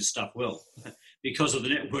knows this stuff well because of the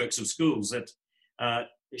networks of schools that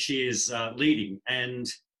she is leading, and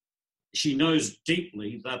she knows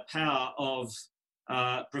deeply the power of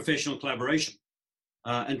professional collaboration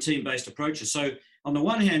and team-based approaches. So on the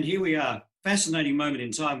one hand, here we are, fascinating moment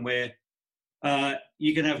in time where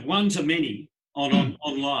you can have one-to-many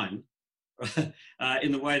online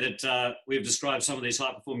in the way that we've described some of these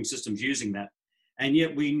high-performing systems using that. And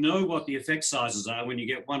yet we know what the effect sizes are when you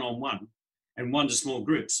get one-on-one and one to small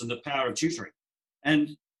groups, and the power of tutoring.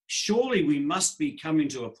 And surely we must be coming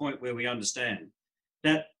to a point where we understand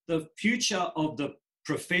that the future of the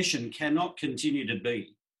profession cannot continue to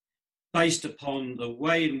be based upon the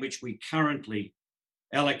way in which we currently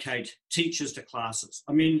allocate teachers to classes.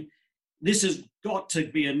 I mean, this has got to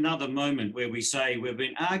be another moment where we say we've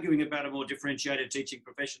been arguing about a more differentiated teaching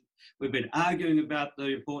profession. We've been arguing about the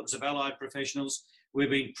importance of allied professionals.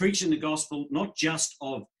 We've been preaching the gospel, not just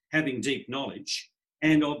of having deep knowledge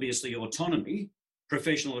and obviously autonomy,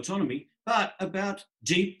 professional autonomy, but about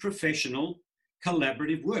deep professional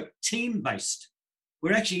collaborative work, team-based.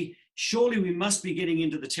 We're actually, surely we must be getting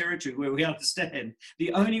into the territory where we understand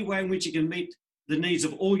the only way in which you can meet the needs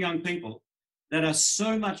of all young people that are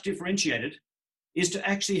so much differentiated is to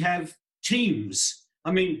actually have teams.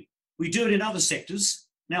 I mean, we do it in other sectors.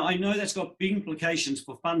 Now, I know that's got big implications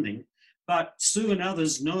for funding, but Sue and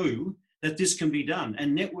others know that this can be done,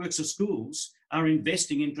 and networks of schools are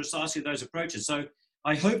investing in precisely those approaches. So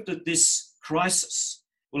I hope that this crisis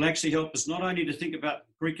will actually help us not only to think about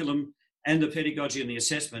curriculum and the pedagogy and the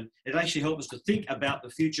assessment, it actually helps us to think about the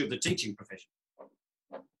future of the teaching profession.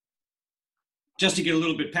 Just to get a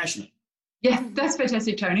little bit passionate. Yeah, that's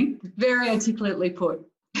fantastic, Tony. Very articulately put.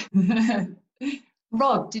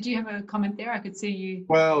 Rob, did you have a comment there? I could see you.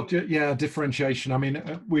 Well, yeah, differentiation. I mean,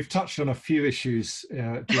 we've touched on a few issues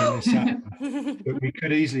during this, but we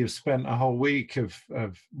could easily have spent a whole week of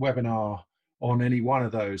webinar on any one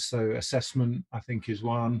of those. So assessment, I think, is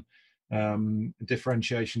one.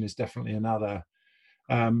 Differentiation is definitely another.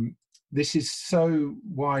 This is so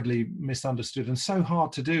widely misunderstood and so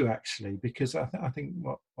hard to do, actually, because I think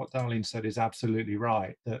what Darleen said is absolutely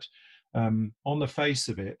right, that on the face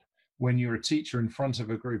of it, when you're a teacher in front of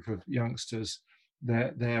a group of youngsters,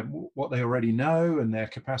 what they already know and their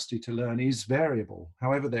capacity to learn is variable,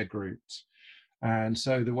 however they're grouped. And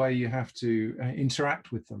so the way you have to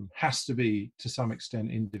interact with them has to be, to some extent,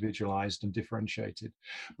 individualized and differentiated.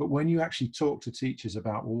 But when you actually talk to teachers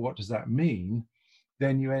about, well, what does that mean?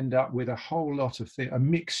 Then you end up with a whole lot of a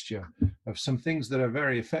mixture of some things that are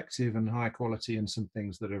very effective and high quality and some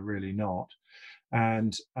things that are really not.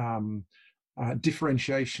 And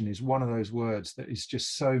differentiation is one of those words that is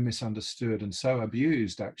just so misunderstood and so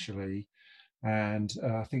abused, actually. And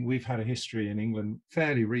I think we've had a history in England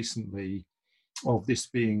fairly recently of this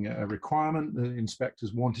being a requirement. The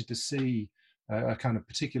inspectors wanted to see a kind of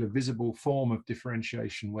particular visible form of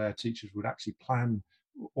differentiation where teachers would actually plan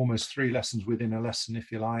almost 3 lessons within a lesson,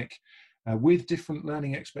 if you like, with different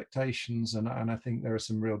learning expectations. And I think there are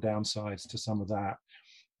some real downsides to some of that.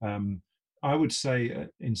 I would say,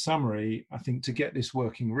 in summary, I think to get this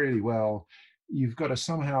working really well, you've got to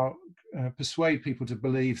somehow persuade people to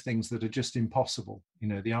believe things that are just impossible. You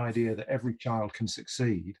know, the idea that every child can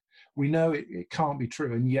succeed. We know it can't be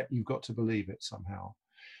true, and yet you've got to believe it somehow.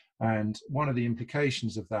 And one of the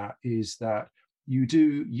implications of that is that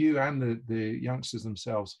you and the youngsters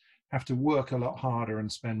themselves have to work a lot harder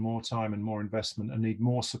and spend more time and more investment and need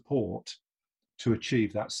more support to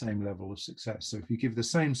achieve that same level of success. So if you give the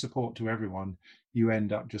same support to everyone, you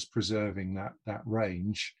end up just preserving that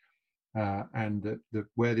range. And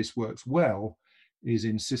where this works well is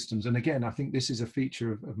in systems. And again, I think this is a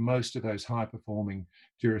feature of most of those high-performing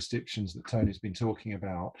jurisdictions that Tony's been talking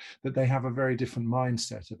about, that they have a very different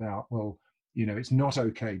mindset about, well, you know, it's not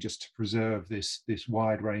okay just to preserve this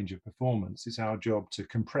wide range of performance. It's our job to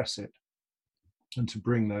compress it and to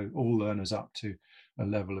bring all learners up to a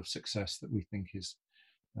level of success that we think is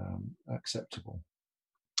acceptable.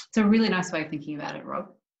 It's a really nice way of thinking about it, Rob.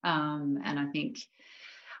 And I think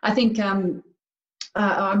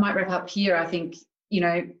I might wrap up here. I think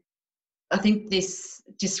this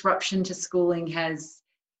disruption to schooling has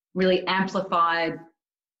really amplified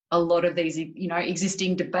a lot of these,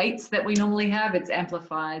 existing debates that we normally have. It's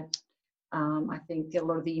amplified, I think, a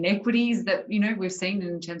lot of the inequities that, we've seen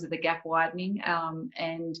in terms of the gap widening,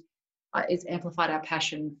 and it's amplified our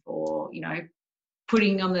passion for,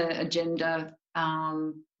 putting on the agenda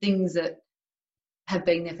things that have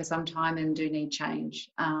been there for some time and do need change.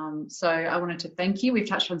 So I wanted to thank you. We've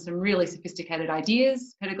touched on some really sophisticated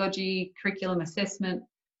ideas, pedagogy, curriculum assessment.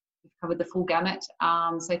 We've covered the full gamut.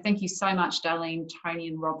 So thank you so much, Darleen, Tony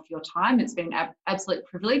and Rob, for your time. It's been an absolute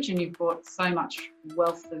privilege, and you've brought so much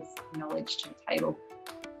wealth of knowledge to the table.